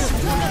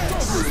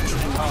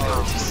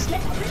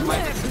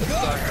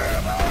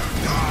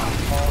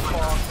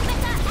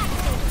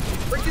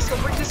 Break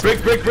Discord.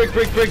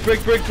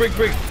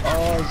 Brick.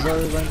 Oh,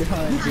 Zoe ran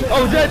behind.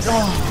 Oh, dead!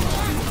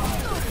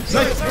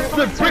 Nice!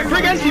 Look,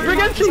 Brick anti!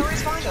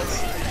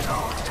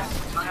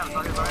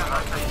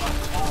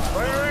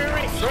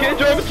 Get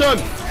into overtime!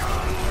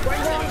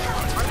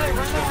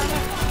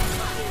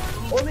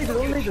 All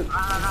needed.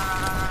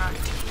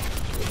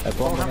 At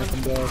one minute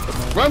from there.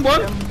 Run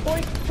one!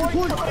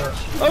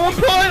 I'm on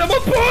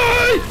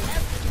point!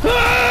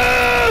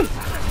 Ah!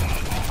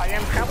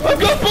 am helping. I've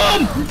got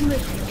bomb!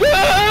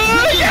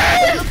 Ah,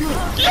 yes!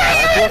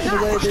 Yes!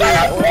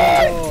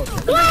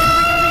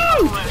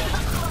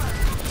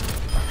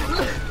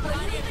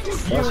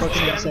 That's what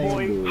I'm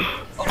saying, dude.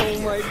 Oh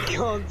my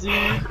god,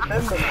 dude.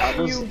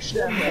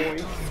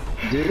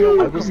 Dude,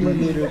 I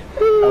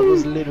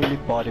was literally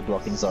body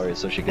blocking Zarya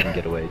so she couldn't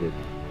get away, dude.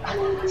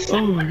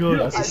 Oh my I god.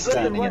 was just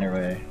standing in her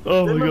way.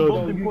 Oh my god.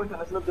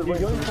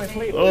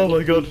 Oh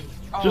my god.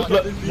 Just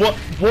look,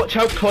 watch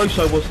how close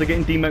I was to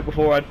getting D-Mac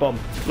before I had bomb.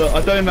 Look,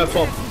 I don't even have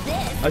bomb.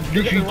 I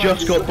literally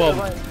just got bomb.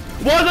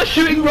 Why is I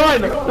shooting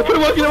Ryan? I could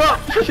have woken him up.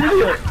 Such an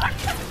idiot.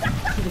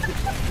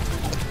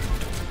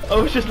 I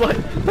was just like.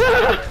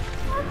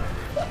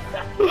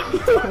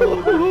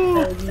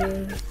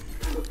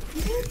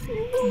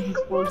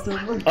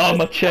 Oh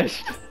my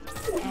chest.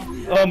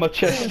 Oh my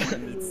chest.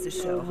 Imagine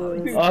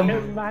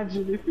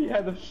if he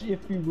had a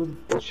if he would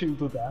shoot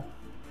to that.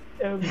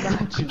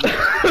 Imagine.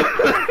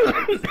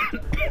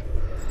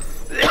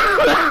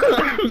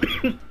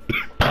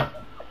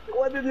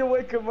 Why did you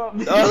wake him up?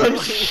 Don't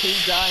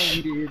die,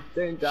 dude.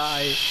 Don't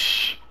die.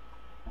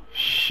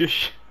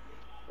 Shush.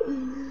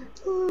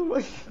 Oh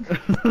my god.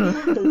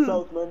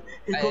 Out, man.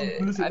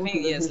 I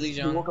think yes,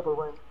 Legion.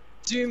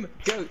 Doom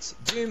goats,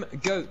 Doom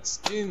goats,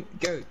 Doom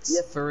goats.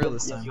 Yes, for real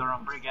this Yes, time. you're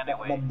on brig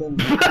anyway.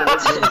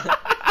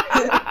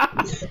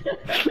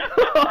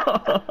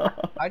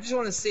 I just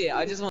want to see it.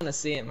 I just want to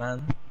see it,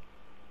 man.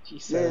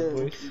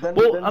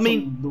 Well, I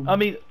mean,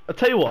 I'll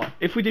tell you what.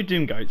 If we do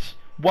Doom Goats,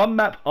 one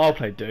map I'll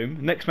play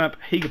Doom, next map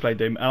he can play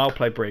Doom, and I'll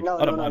play Brig.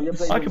 I don't mind.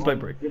 I can play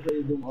Brig. You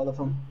play Doom, all of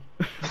them.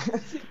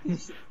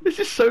 This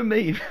is so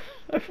mean.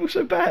 I feel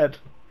so bad.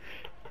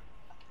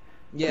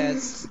 Yeah,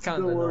 it's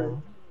kind of Don't worry.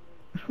 annoying.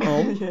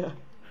 Oh, Yeah.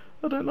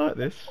 I don't like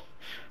this.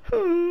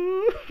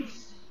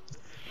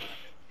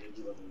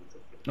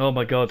 Oh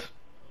my god.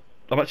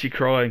 I'm actually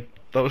crying.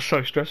 That was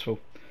so stressful.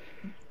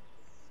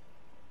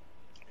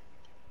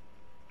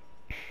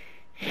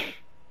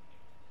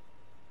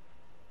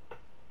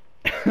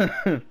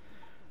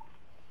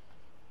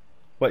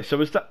 Wait, so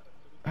is that...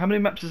 How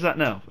many maps is that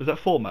now? Is that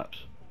 4 maps?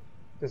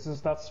 This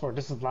is the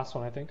last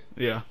one, I think.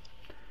 Yeah.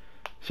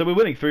 So we're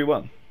winning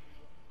 3-1.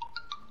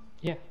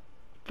 Yeah.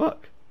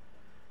 Fuck.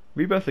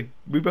 Rebirth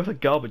are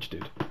garbage,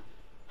 dude.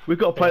 We've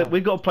got to play. Yeah.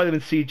 We've got to play them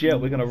in CGL.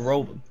 We're gonna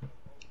roll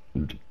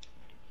them.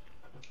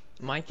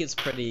 Mike is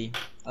pretty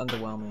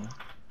underwhelming,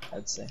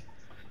 I'd say.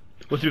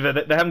 Well, to be fair,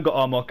 they haven't got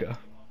Armoka.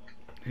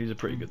 He's a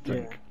pretty good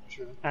tank.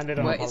 True. And they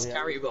don't Where have is Polly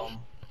Carry Bomb?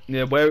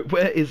 Yeah. Where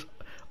is?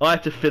 I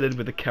have to fill in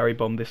with the carry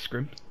bomb this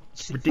scrim.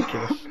 It's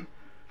ridiculous.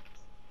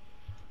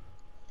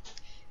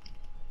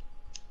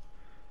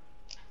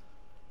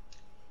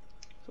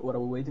 So what are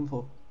we waiting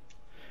for?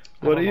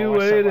 What are you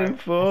waiting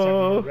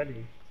for?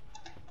 Ready.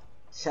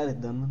 Shut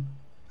it down, man.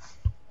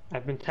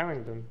 I've been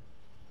telling them.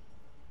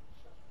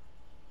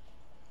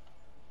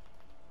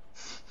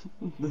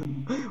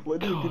 Why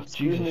do you God, keep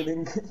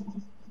screaming?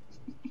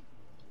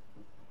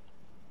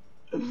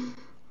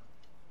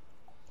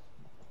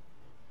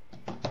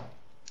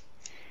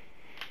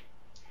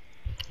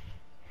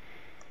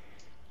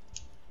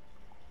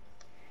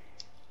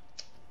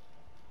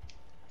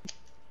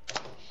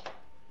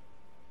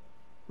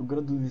 I'm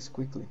gonna do this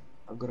quickly.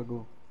 I've gotta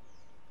go.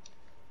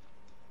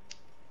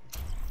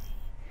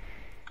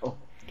 Oh,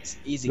 It's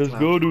easy. Let's Cloud.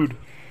 go, dude.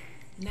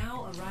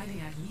 Now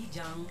arriving at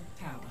Lijiang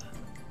Tower.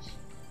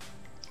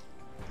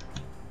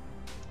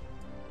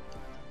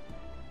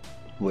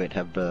 Wait,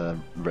 have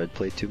Red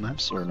played 2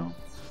 maps or no?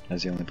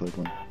 Has he only played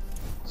 1?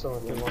 So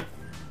if you want.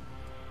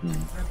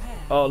 Prepare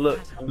Oh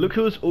look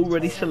who's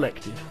already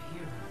selected.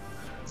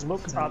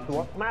 Look at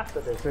what map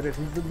it is. It is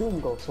the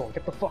Doom Goats one.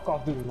 Get the fuck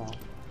off Doom now.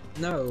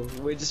 No,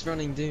 we're just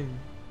running Doom.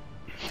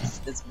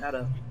 It's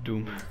better.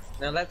 Doom.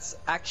 Now let's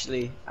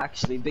actually,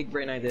 big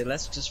brain idea.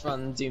 Let's just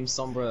run Doom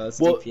Sombra as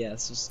What?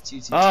 DPS. Just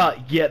 2-2. Ah,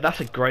 yeah,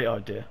 that's a great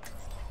idea.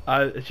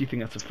 I actually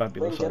think that's a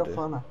fabulous get off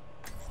idea. Hana.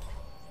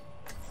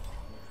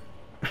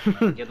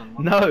 Get on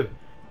one. No.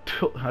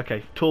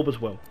 Okay, Torb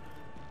as well.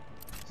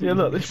 Yeah,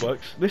 look, this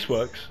works. This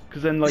works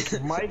because then like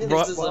Mike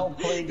This is well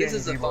a, played, this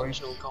is a Genji, boy.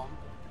 functional comp.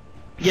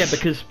 yeah,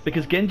 because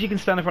Genji can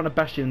stand in front of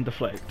Bastion and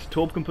deflect.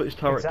 Torb can put his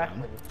turret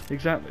Exactly. down.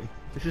 Exactly.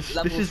 This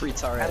Level is 3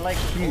 turret. And like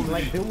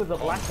Doom is a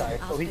black guy,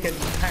 so he can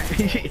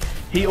tank.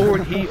 he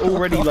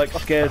already like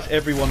scares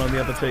everyone on the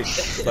other team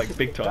like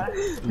big time.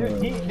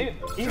 Dude, he's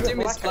Doom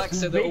a is black black, guy.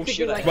 so they're all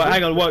shit at Right,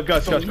 hang on, wait,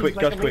 guys, So he's quick,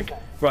 like a quick. main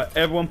guy. Right,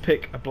 everyone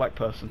pick a black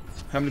person.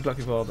 How many black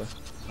people are there?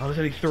 Oh, there's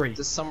only 3.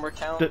 Does Sombra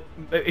count?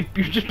 If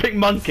you just pick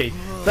Monkey,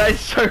 that is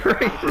so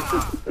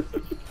racist.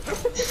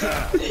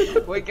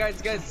 Wait,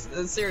 guys,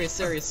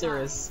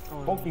 serious.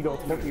 Oh. Monkey goat.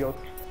 3,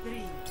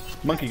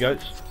 Monkey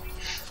goats.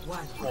 1.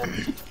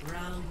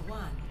 Round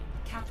 1.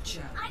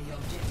 Capture the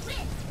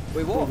objective.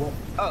 Wait, what?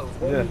 Oh,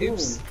 Yeah.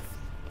 oops.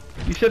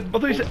 You said, I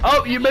thought you said,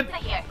 oh,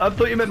 I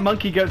thought you meant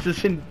monkey goats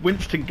as in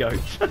Winston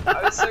goats.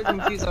 I was so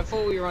confused. I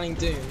thought we were running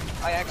Doom.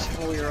 I actually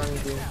thought we were running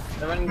Doom.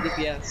 They're running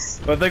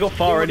DPS. But they got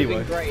far Doom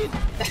would've anyway. been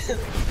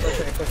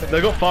great. They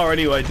got far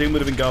anyway. Doom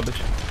would have been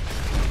garbage.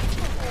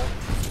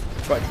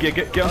 Right,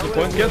 get onto the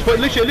point. Get onto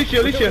the point.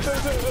 Alicia.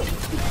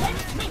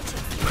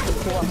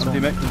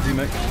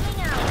 D-Mech.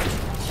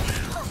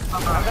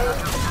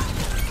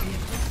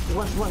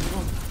 One.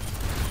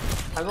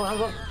 Hang on. I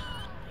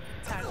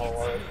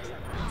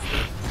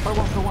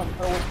won.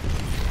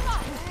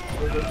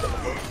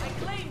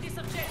 Claim this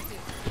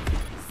objective.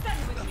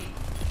 Stand with me.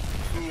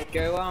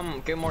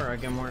 Go Moira.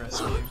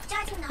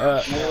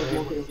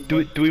 Do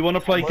we want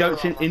to play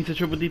goats into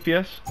triple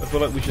DPS? I feel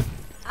like we should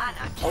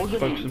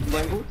focus on.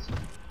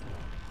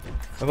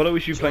 I feel like we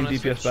should be playing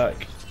DPS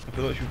back.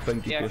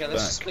 Yeah, okay,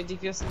 let's just play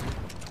DPS.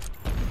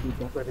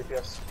 Play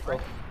DPS. Go.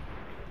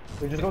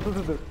 We just go to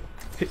the...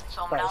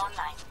 So now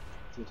online.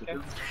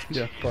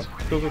 Yeah, fine.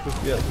 Go.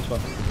 Yeah, this is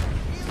fine.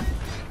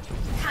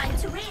 Time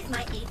to raise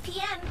my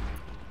APM.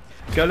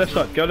 Go left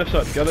side.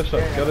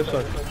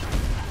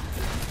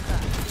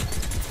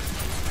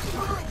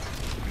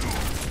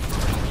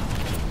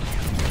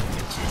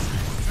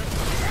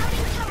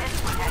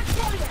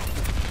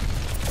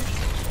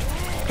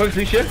 Focus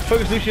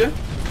Lucia.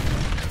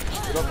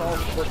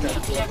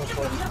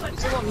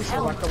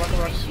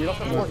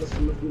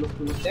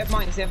 They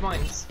have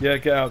mines. Yeah,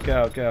 get out.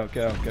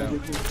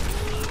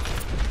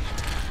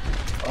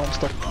 Oh, I'm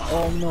stuck.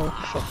 Oh no,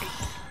 fuck.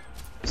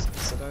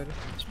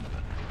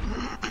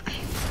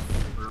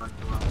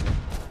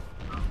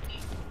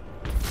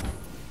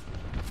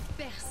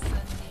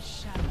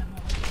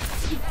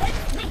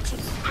 Defense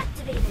matrix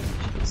activated.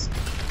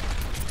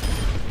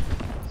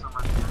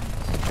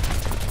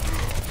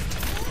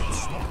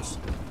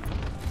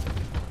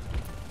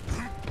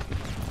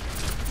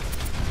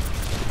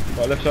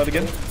 Right, left side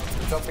again.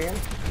 Jump in.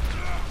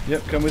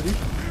 Yep, come with you.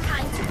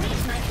 Time to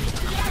raise my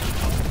APM.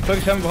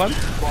 Focus heaven behind.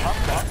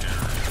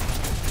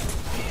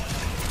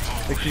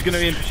 She's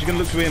gonna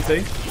look to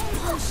EMP.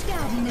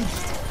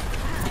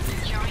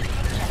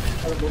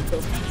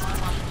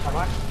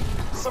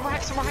 Some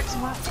hack.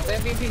 They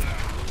have VP.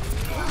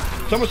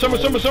 Someone.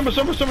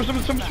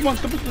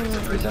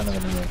 Right down to the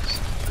mix.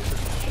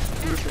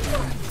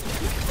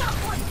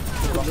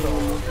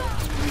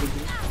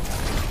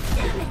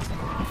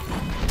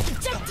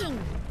 Ejecting.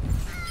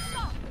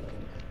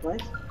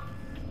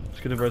 Let's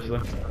get a res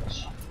there.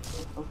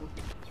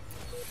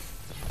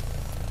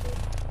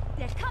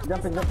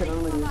 Jumping, I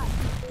don't know.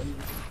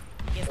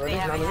 Guess they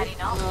haven't had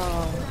enough.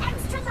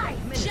 Extra life.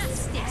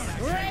 Justice.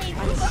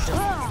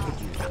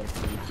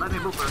 Let me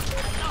move first.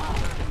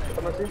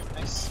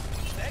 Nice.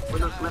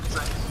 Windows left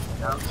side.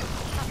 Down.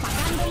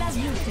 Apagando las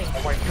luces.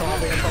 Oh my god,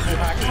 they got double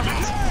hack.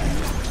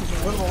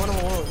 One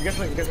more. You guys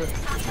win.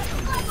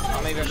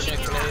 Maybe I should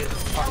have committed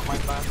part of my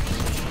plan.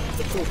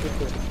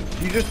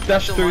 You just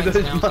dashed through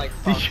those mines.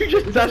 Did you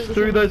just dash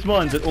through those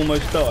mines and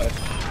almost die?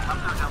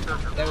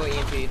 They were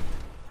EMP'd.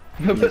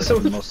 But so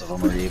Most of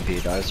them are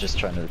EMP'd. I was just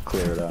trying to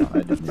clear it out.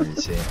 I didn't really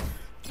see it.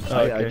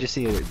 okay. I just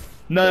see it.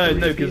 No,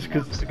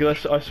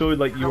 because I saw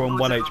like you were on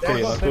 1 HP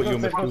and I thought you were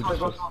mid.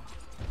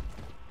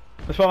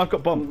 That's fine. I've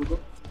got bomb.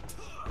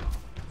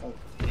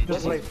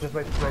 Just wait. Are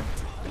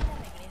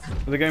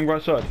they going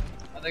right side?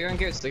 Are they going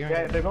good?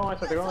 Yeah, they're going right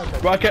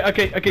side. Right.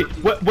 Okay.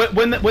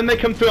 When they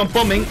come through, I'm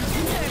bombing.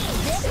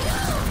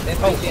 They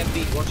have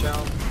beat. Watch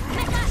out.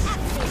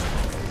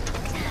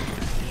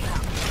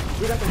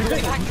 No,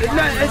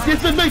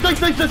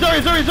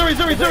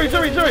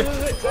 sorry.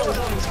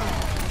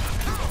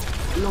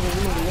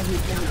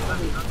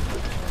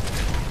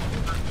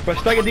 Right,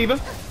 stagger diva.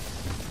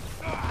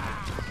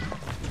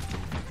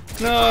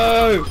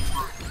 No.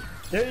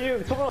 Yeah, you.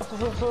 Someone.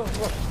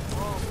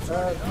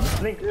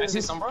 Blink. I see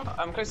Sombra.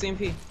 I'm close to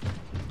EMP.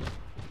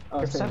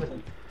 Oh,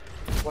 7.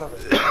 Whatever.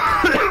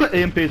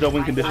 EMPs are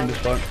win condition this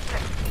fight.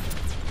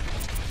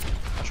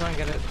 I'll try and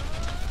get it.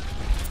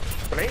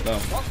 Blink? No.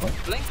 What?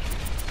 Blink?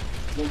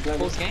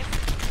 Pulse game?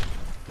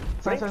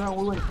 Sorry,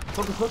 we win.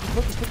 Focus.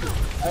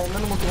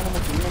 None more.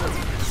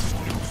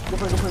 Go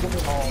for it.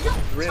 Oh,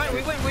 It's fine,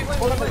 we win.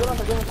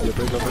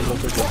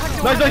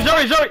 No,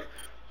 sorry.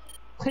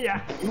 yeah.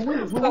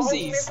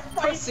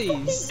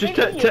 Pussies.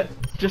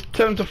 Just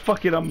tell them to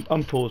fucking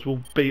unpause.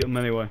 We'll beat them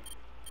anyway.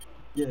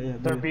 Yeah.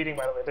 They're beating,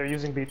 by the way. They're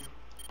using beat.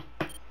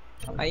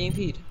 I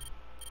EMP'd.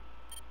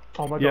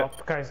 Oh my god,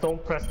 guys,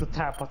 don't press the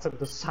tab button.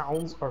 The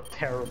sounds are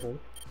terrible.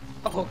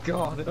 Oh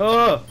god.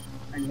 Oh!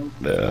 I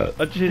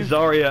just hear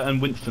Zarya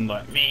and Winston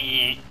like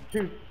meh.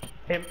 Dude,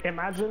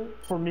 imagine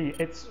for me,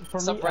 it's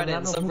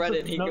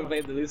Subreddit, he can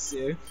play the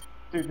Lucio.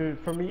 Dude,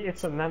 for me,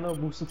 it's a nano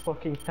boosted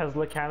fucking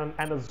Tesla cannon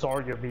and a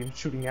Zarya beam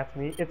shooting at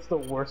me. It's the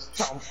worst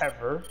sound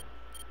ever.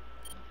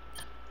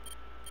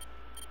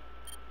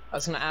 I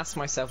was gonna ask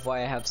myself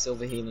why I have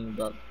silver healing,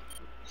 but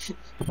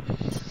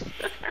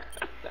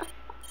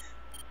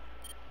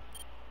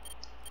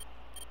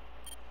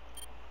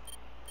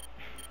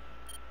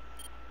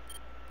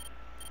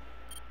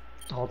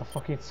oh, the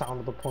fucking sound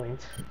of the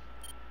point.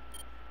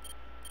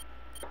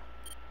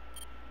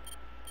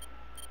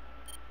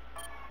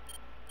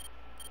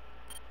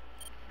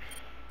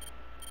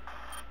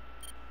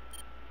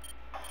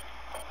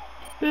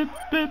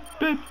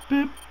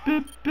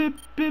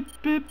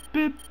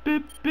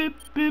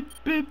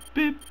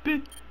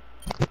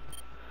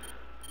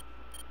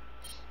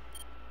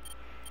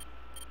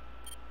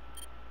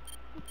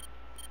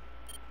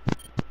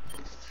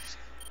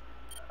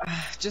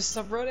 Just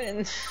subreddit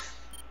in.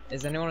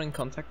 Is anyone in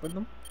contact with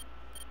them?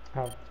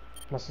 Have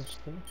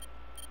messaged them.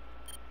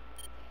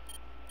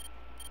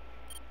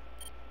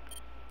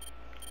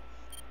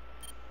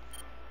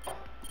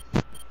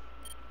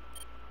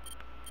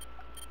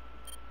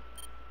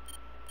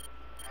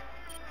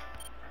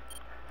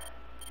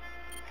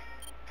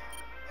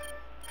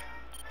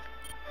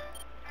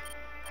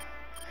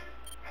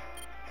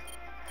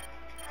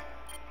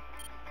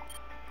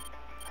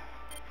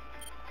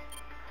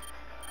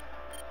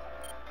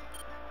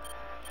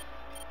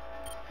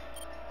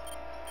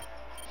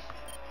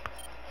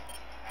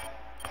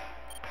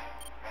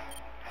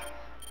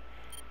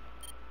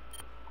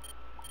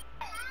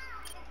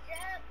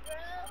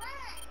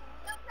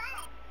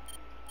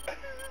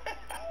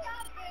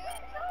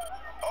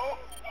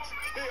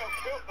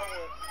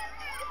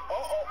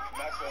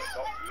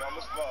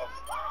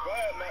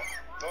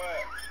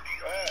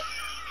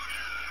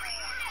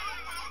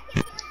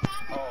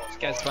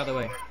 Guys, by the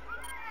way,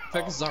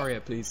 focus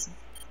Zarya, please.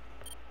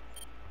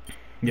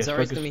 Yes,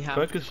 Zarya's gonna be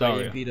happy focus to play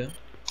Zarya. Impeder.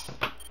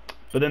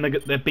 But then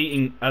they're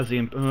beating as the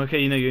okay,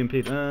 you know you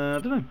impede. I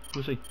don't know.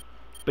 We'll see.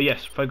 But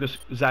yes, focus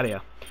Zarya.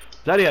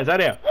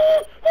 Zarya.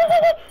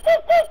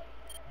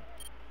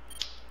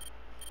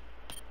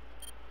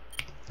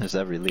 Is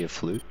that really a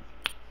flute?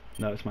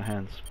 No, it's my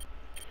hands.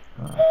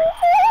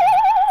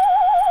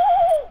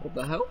 What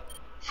the hell?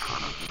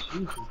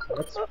 Jesus,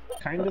 that's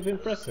kind of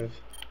impressive.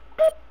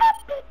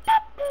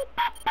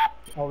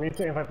 I'll need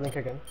to invite Link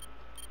again.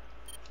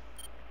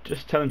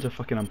 Just tell him to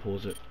fucking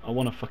unpause it. I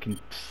want to fucking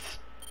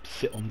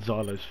sit on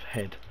Xylo's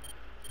head.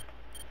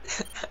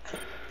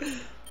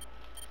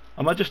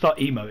 I might just start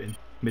emoting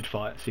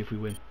mid-fight, see if we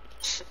win.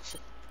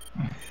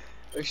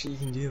 Actually, you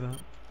can do that.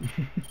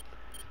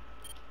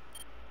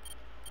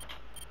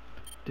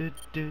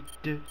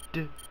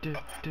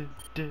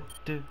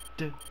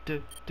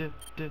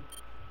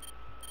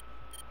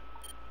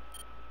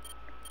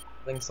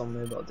 Link's on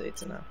mobile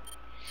data now.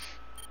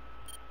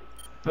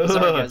 Sorry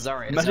guys,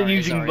 Zarya. Imagine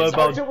using Zarya.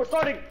 mobile. We're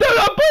starting!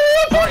 Zarya.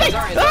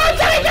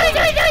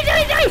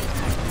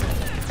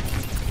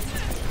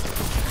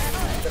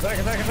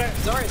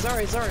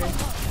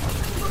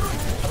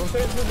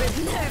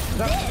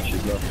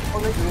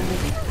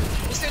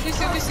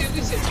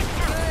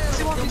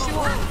 Lucio.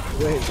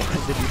 Wait, why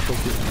did you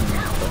focus on me?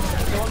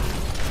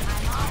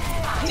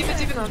 Diva.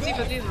 He's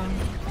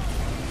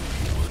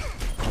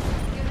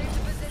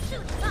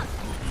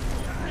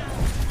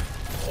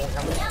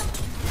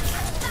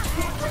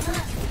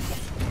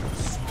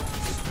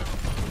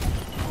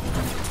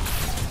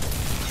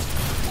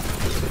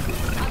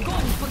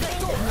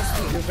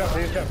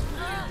up.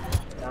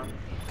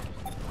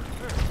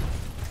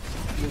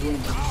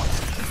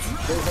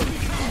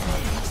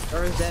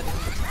 Zarya's dead.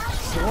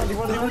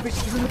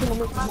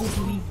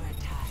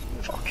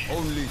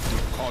 Only to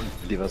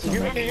conflict. Diva's not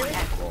making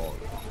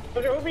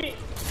it.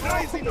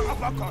 Rising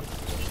uppercut.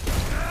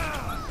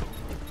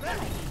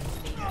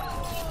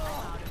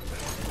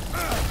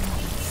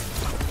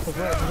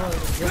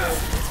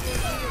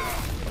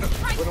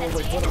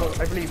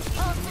 I believe.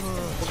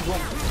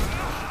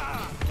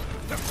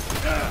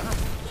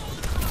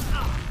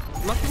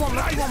 Monkey one,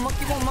 guys.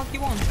 Monkey.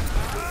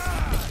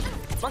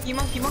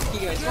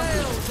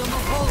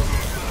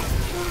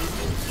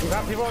 You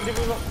have people on.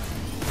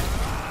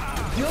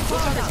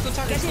 Good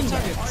targets.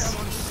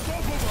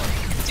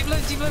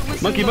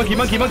 Monkey.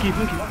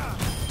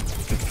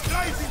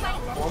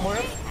 One more. I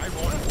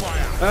won't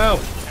fire. Ow!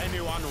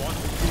 Anyone want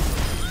to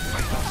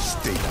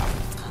stay up?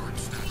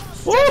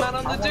 Man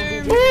on the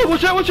doom. Oh,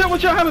 watch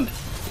out, Hammond!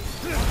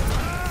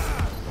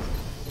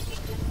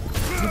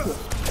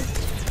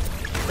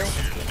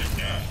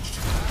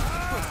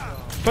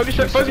 Focus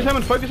Hammond!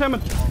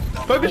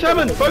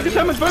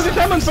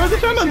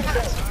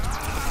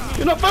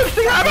 You're not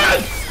focusing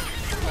Hammond!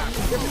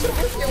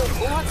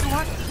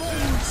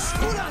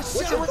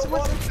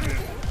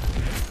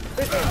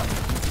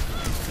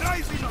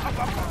 Rising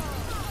uppercut.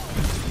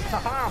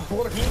 Haha,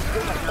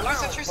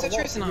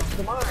 Truce now.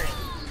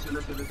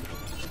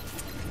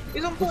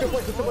 He's on point.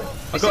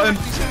 I got him.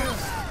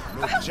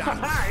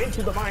 Haha,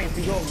 into the mines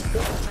he goes.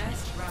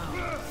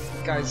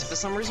 Guys, for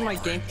some reason my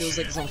game feels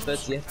like it's on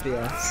 30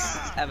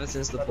 FPS ever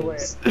since the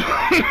pause.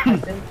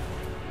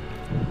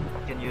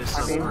 Can use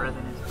some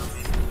rhythm.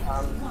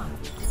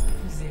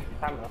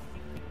 Camera.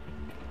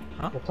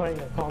 Huh? We're playing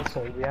a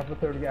console. We have the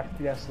 30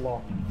 FPS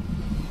law.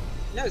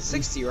 No, it's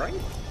 60, right?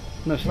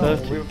 No, it's No,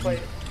 30. we were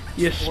playing.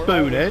 You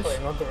spoonhead.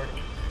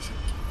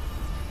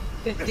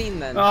 15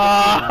 then.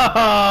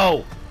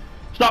 Oh!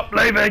 Stop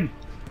leaving!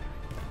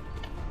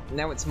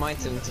 Now it's my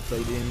turn to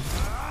play Doom,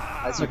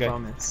 as you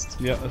promised.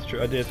 Yeah, that's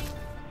true. I did.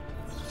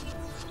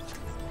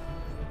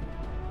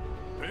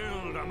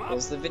 Build them up.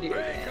 Pause the video.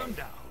 Break them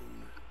down.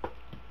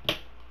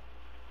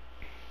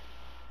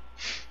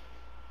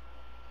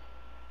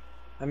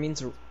 I mean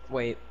to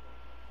wait.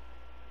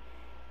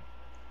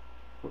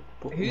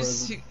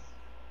 Who's who?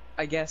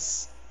 I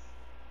guess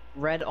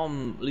Red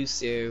on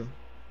Lucio,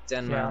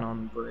 Denman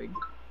on Brig.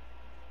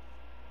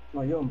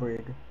 No, you're on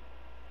Brig.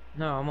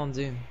 No, I'm on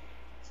Doom.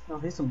 No,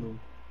 he's on Doom.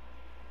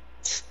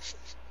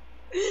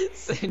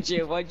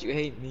 Sergio, why'd you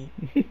hate me?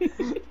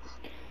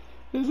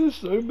 This is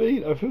so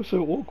mean. I feel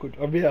so awkward.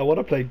 I mean, I want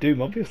to play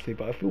Doom, obviously,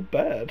 but I feel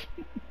bad.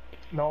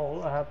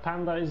 No,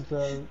 Panda is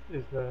the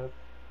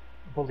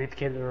bullied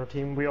kid in our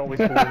team. We always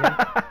bully him.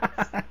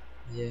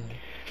 Yeah.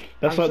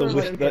 That's I'm like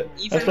sure that's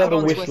like the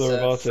on Whistler Twitter,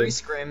 of our 3 team.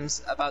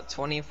 scrims, about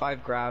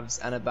 25 grabs,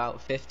 and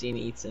about 15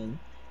 eaten.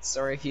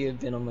 Sorry if you have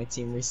been on my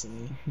team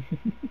recently.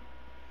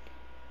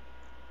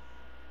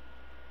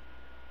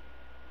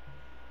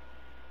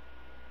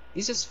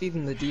 He's just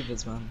feeding the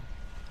divas, man.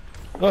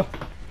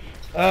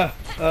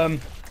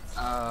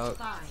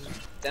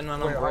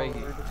 Denman on Brig,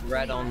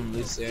 red on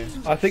Lucio.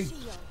 I think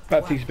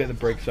Baptiste's a bit of the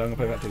Brig, so I'm gonna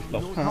play Baptiste.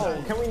 Lol.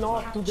 No, can we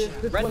not do this?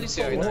 This Red went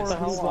Lucio, so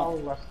nice.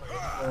 long last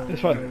time.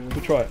 It's fine.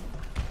 We'll try it.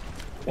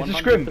 It's a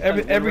scrim.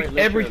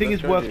 Everything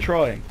is worth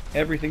trying.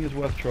 Everything is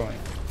worth trying.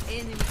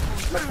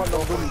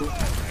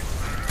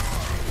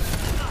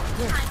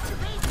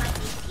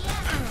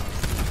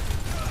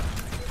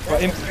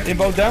 Right,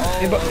 inbound down.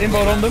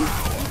 Inbound on them.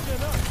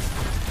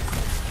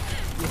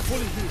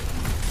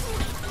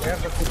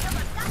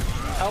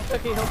 Help the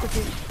key, help the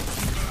key.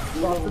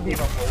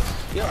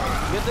 Yeah,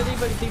 get the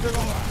D.Va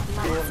long.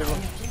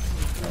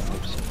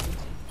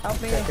 Help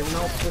me.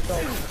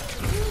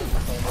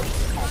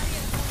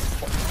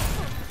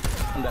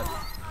 I'm dead.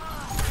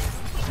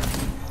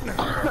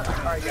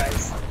 Alright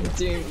guys, the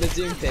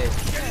Doom pit.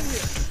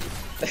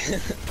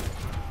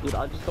 Dude, I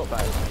just got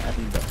back and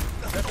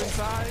Step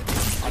inside.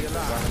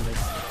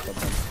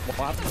 what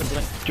happened to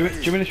Blink? Do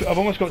you mean I've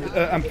almost got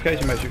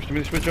amplification matrix. Do you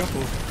mean to switch off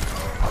or?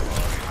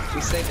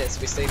 We save this,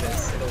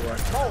 it'll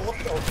work.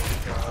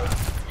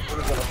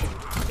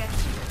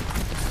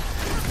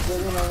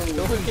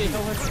 Go for key, go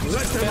for key.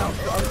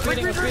 I'm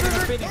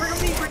speeding.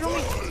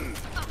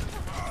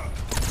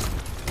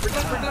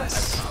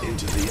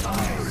 Into the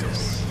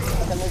iris.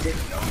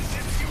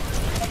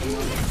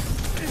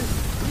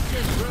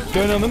 Go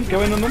in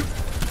on them.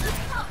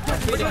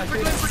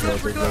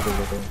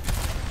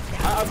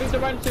 I beat the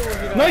run too.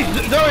 Nice!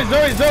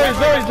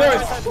 Sorry!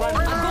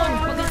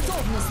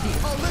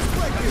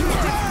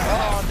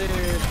 Oh,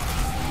 dude.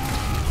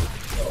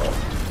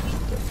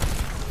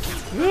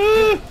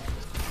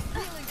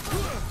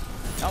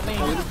 Help me.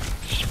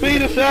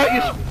 Speed us out,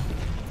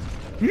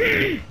 you.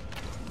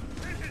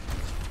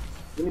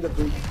 Give me the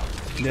boot.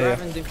 Yeah. Grab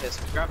him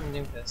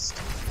Doom Fist.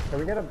 Can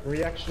we get a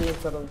reaction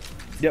instead of?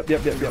 Yep. I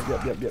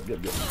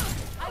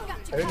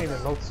didn't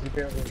even know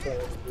CPR was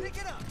there.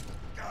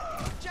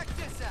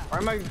 Why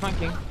am I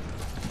flanking?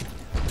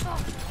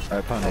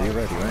 Alright, Panda, you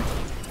ready, right?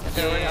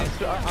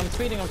 I'm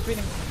speeding. Alright,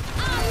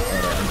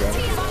 I'm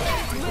grabbing.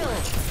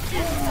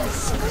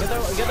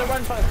 Get the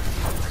run first.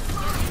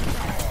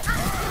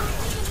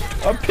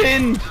 I'm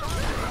pinned.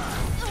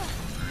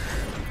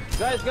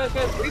 Guys.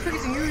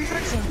 Reflexing, you're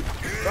reflexing.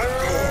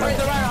 Right.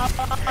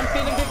 I'm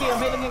feeling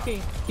Hickey.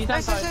 He's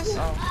outside. Nice.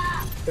 Oh.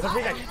 Get a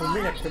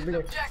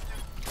V-next.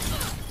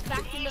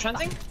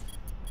 Chanting?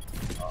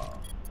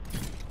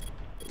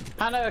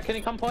 Hannah, can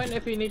you come point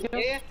if you need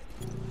heals? Yeah.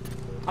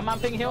 I'm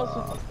amping heals.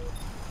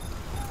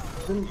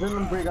 Then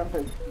bring up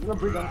it.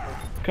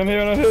 Come here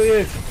and I'll heal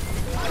you.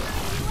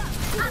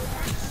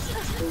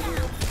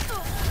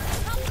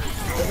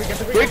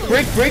 Brick.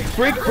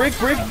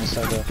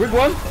 Brick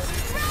one.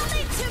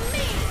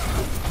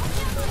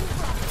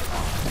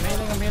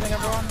 I'm healing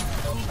everyone.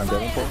 I'm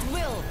grabbing for.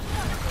 No.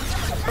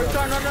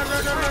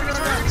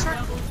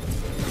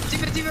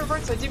 D.Va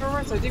right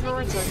side.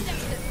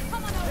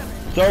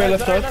 Sorry,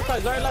 left side.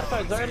 Sorry,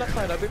 left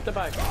side. I ripped the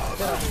back.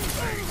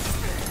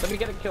 Let me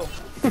get a kill.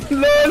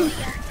 LOL!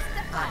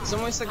 It's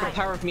almost like the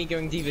power of me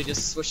going D.Va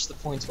just switched the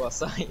point to our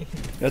side.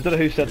 I don't know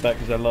who said that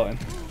because they're lying.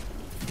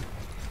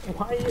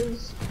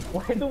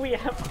 Why do we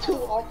have 2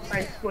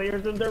 offside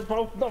players and they're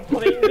both not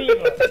playing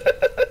D.Va?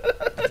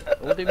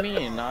 What do you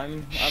mean?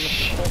 I'm a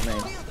support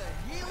main.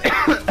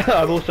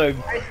 I've also,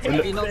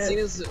 Have you not seen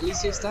his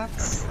Lucio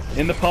stats?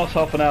 in the past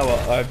half an hour,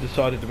 I've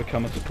decided to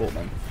become a support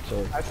man.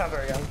 So I sound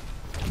very young.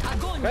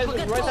 Guys,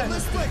 right there.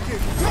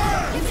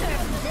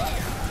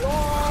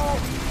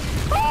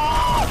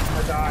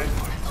 I died.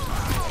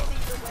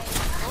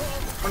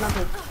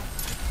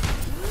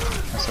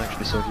 That's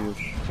actually so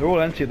huge. they're all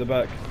empty at the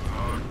back.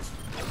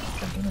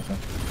 Can't do nothing.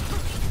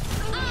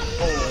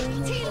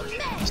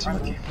 He's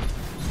lucky.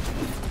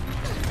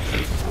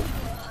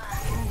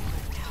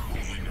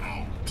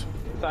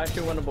 It's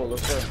actually winnable.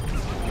 Let's go.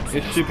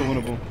 It's super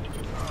winnable.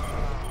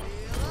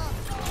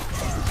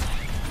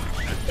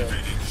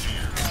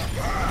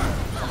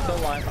 I'm still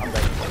alive. I'm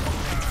ready.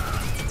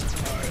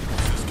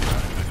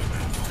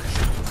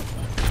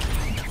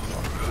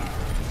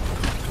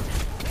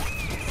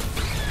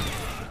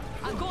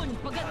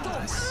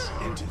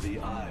 Into the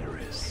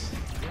iris.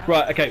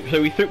 Right, okay,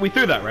 so we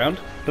threw that round,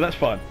 but that's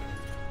fine.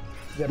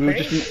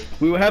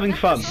 We were having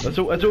fun. That's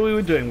all we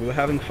were doing. We were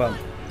having fun.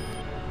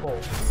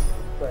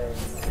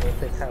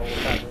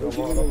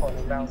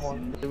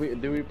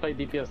 Do we play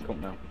DPS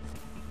comp now?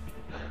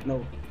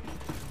 No.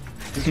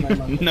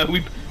 no,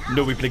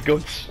 we play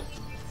guns.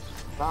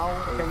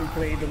 Now can we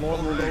play the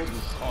normal road?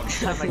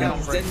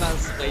 Dead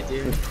man's play,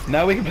 dude.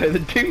 Now we can play the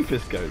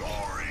Doomfist Goats.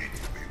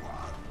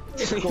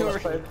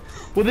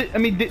 Well, I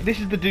mean, this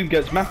is the Doom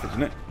Goats map,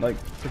 isn't it? Like,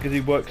 because he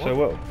works so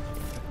well.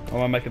 Or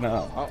am I making that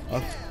up?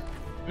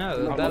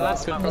 No, that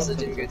last map was the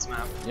Doom Goats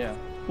map. Yeah.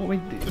 Well, I mean,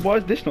 why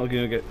is this not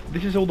going to get...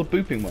 This is all the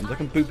booping ones. I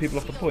can boop people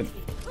off the point.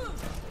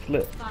 It's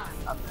lit.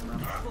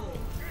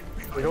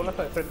 We don't have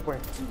to fit the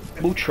point.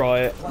 We'll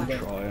try it. We'll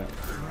try it.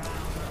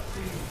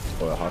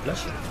 Or a hard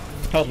left.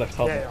 Hard left,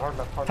 hard Yeah, left. hard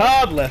left, hard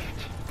Hard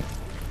left!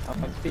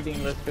 I'm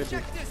speeding less 50.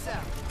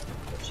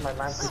 left. My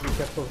man could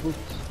get those boots.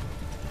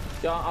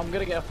 Yeah, I'm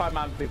gonna get a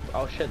 5-man beep.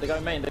 Oh shit, they go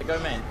main, they go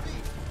main.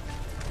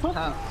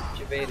 Ah,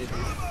 you baited, dude.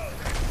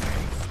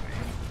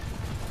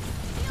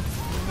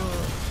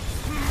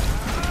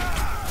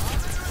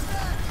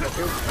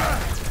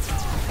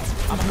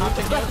 I'm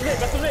taking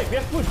That's the leg, we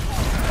have food!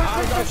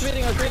 I'm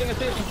speeding. I'm bringing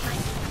forward,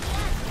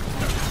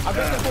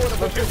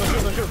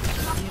 Don't shoot.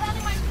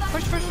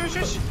 Push.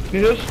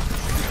 Need us?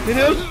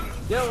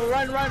 Yeah,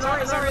 run.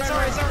 Sorry.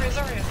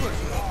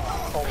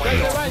 Oh my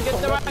god. Get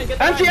the run.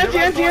 Anti!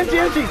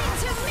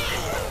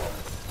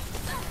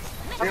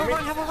 Have a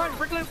run.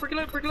 Brick load.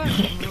 Good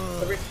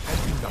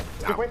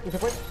point.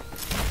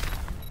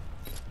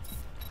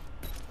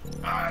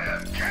 I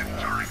am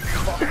capturing the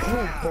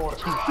Poor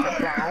piece of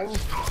clown.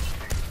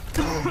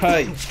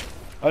 Hey,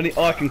 only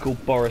I can call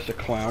Boris a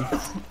clown.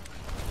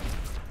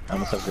 I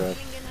must have grabbed.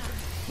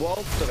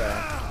 Waltz to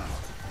there.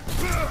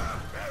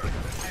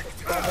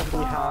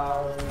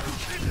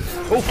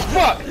 Oh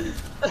fuck!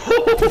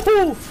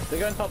 They're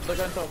going top.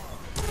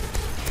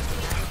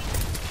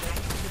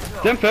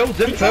 Them fell.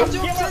 Send drop.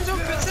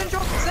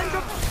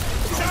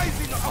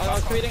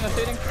 I'm speeding.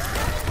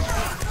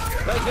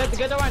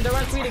 Get the run, they're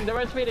run speeding.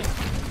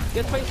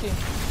 Get Spacey.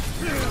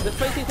 The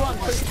Spacey's one,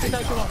 Spacey's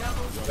actually one.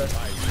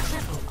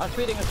 I'm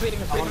speeding.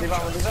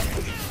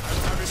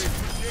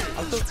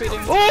 I'm still speeding.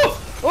 Oh!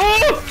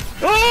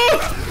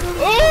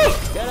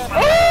 Get it.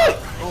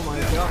 Oh my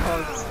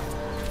god.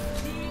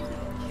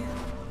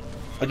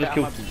 I think I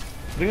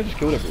just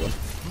killed everyone.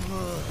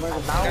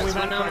 Now we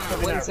Guys,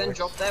 when Zen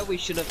dropped there, we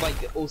should have like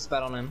all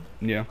spat on him.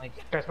 Yeah.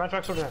 Guys, my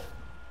tracks are there.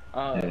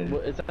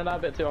 Is that a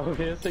bit too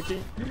obvious,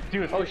 Sticky?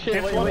 Dude, Oh shit,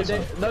 this wait, one they is- they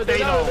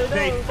know.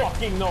 They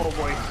fucking know,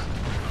 boys.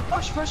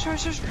 Push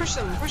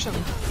them.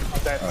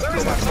 Okay.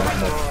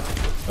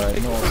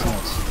 Alright, no, it's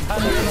not.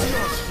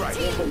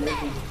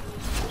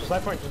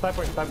 Snipe point.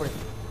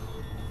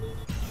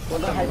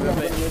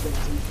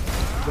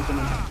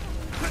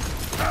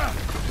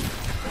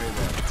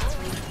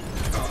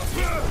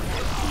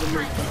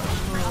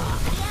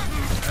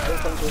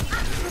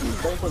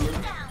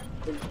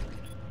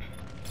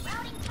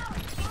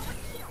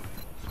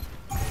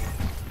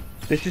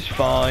 This is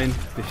fine.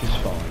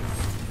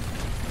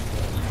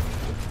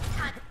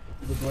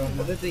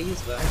 What did they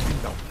use that?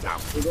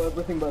 We got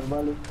everything but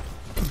value.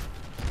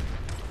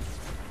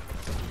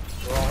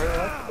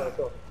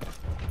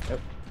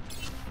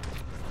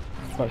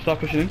 Right, start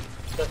pushing in.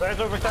 The guys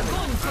overstanding.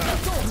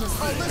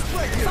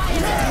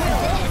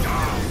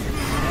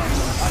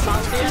 I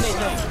can't see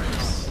anything.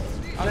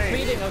 I'm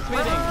speeding.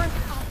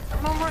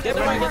 Get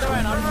the run.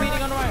 I'm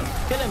speeding on the run.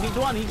 Kill him.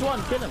 He's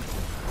one. Kill him.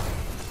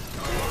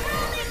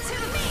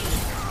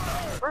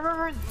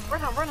 Run.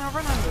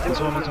 It's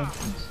one.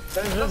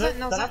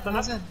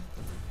 That's it.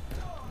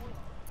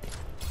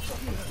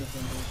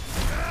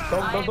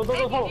 Don't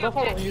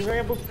follow. You're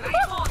gonna boost.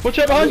 Watch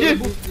out behind you!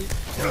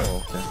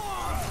 Oh, okay.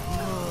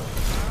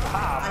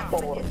 Ah,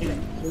 poor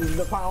he's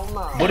the pound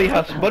now. Body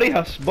hus.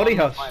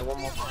 One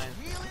more time.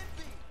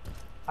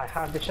 I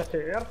have the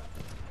shatter.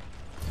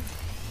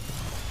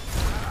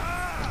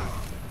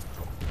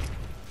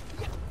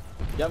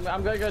 Yeah,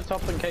 I'm gonna go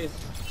top in case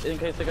they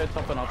go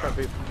top, and I'll try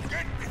boot.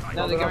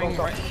 No, they're going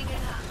right. Okay,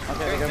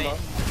 they're going top.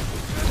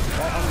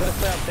 Well, I'm gonna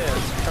stay up here.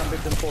 Try and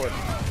boot them forward.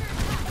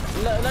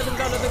 Let them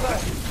go.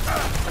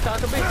 Okay, I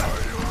can boot.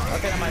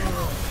 Okay, never mind.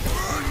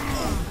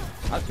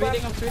 I'm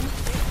speeding.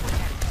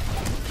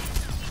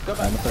 Go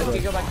back.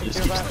 Go back.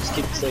 Just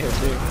keep stay here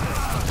too.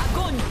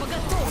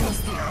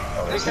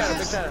 Big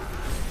shadow.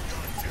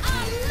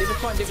 Leave the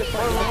point.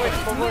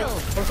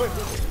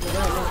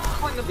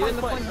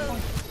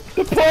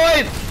 The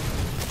point!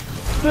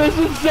 There's a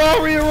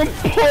Zarya on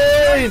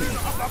point!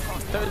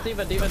 So it's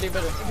D.Va.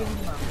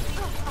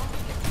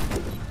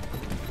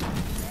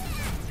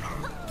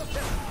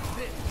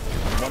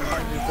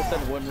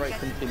 100% win rate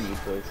continues,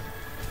 boys.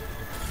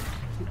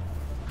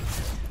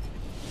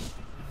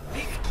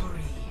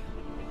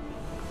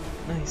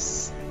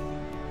 Nice.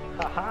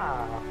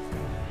 Haha.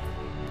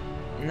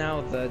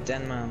 Now the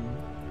Denman.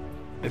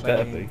 It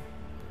better be.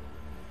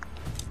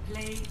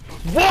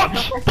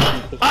 What?!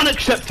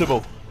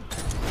 Unacceptable!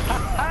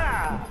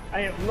 Ah!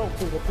 I have no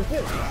clue what this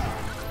is.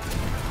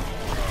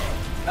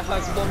 It's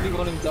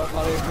 1v1 in dark.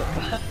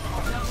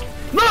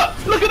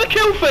 Look at the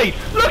kill feed!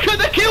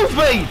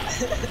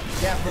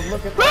 Yeah, but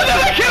look at the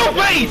kill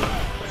feed!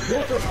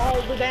 Look at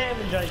all the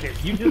damage I did.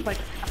 You just like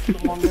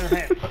them on their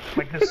head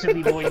like the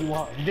silly boy you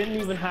are. You didn't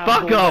even have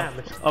Fuck no off!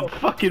 damage. I'm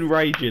fucking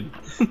raging.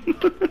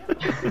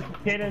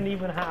 Didn't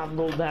even have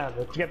no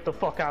damage. Get the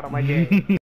fuck out of my game.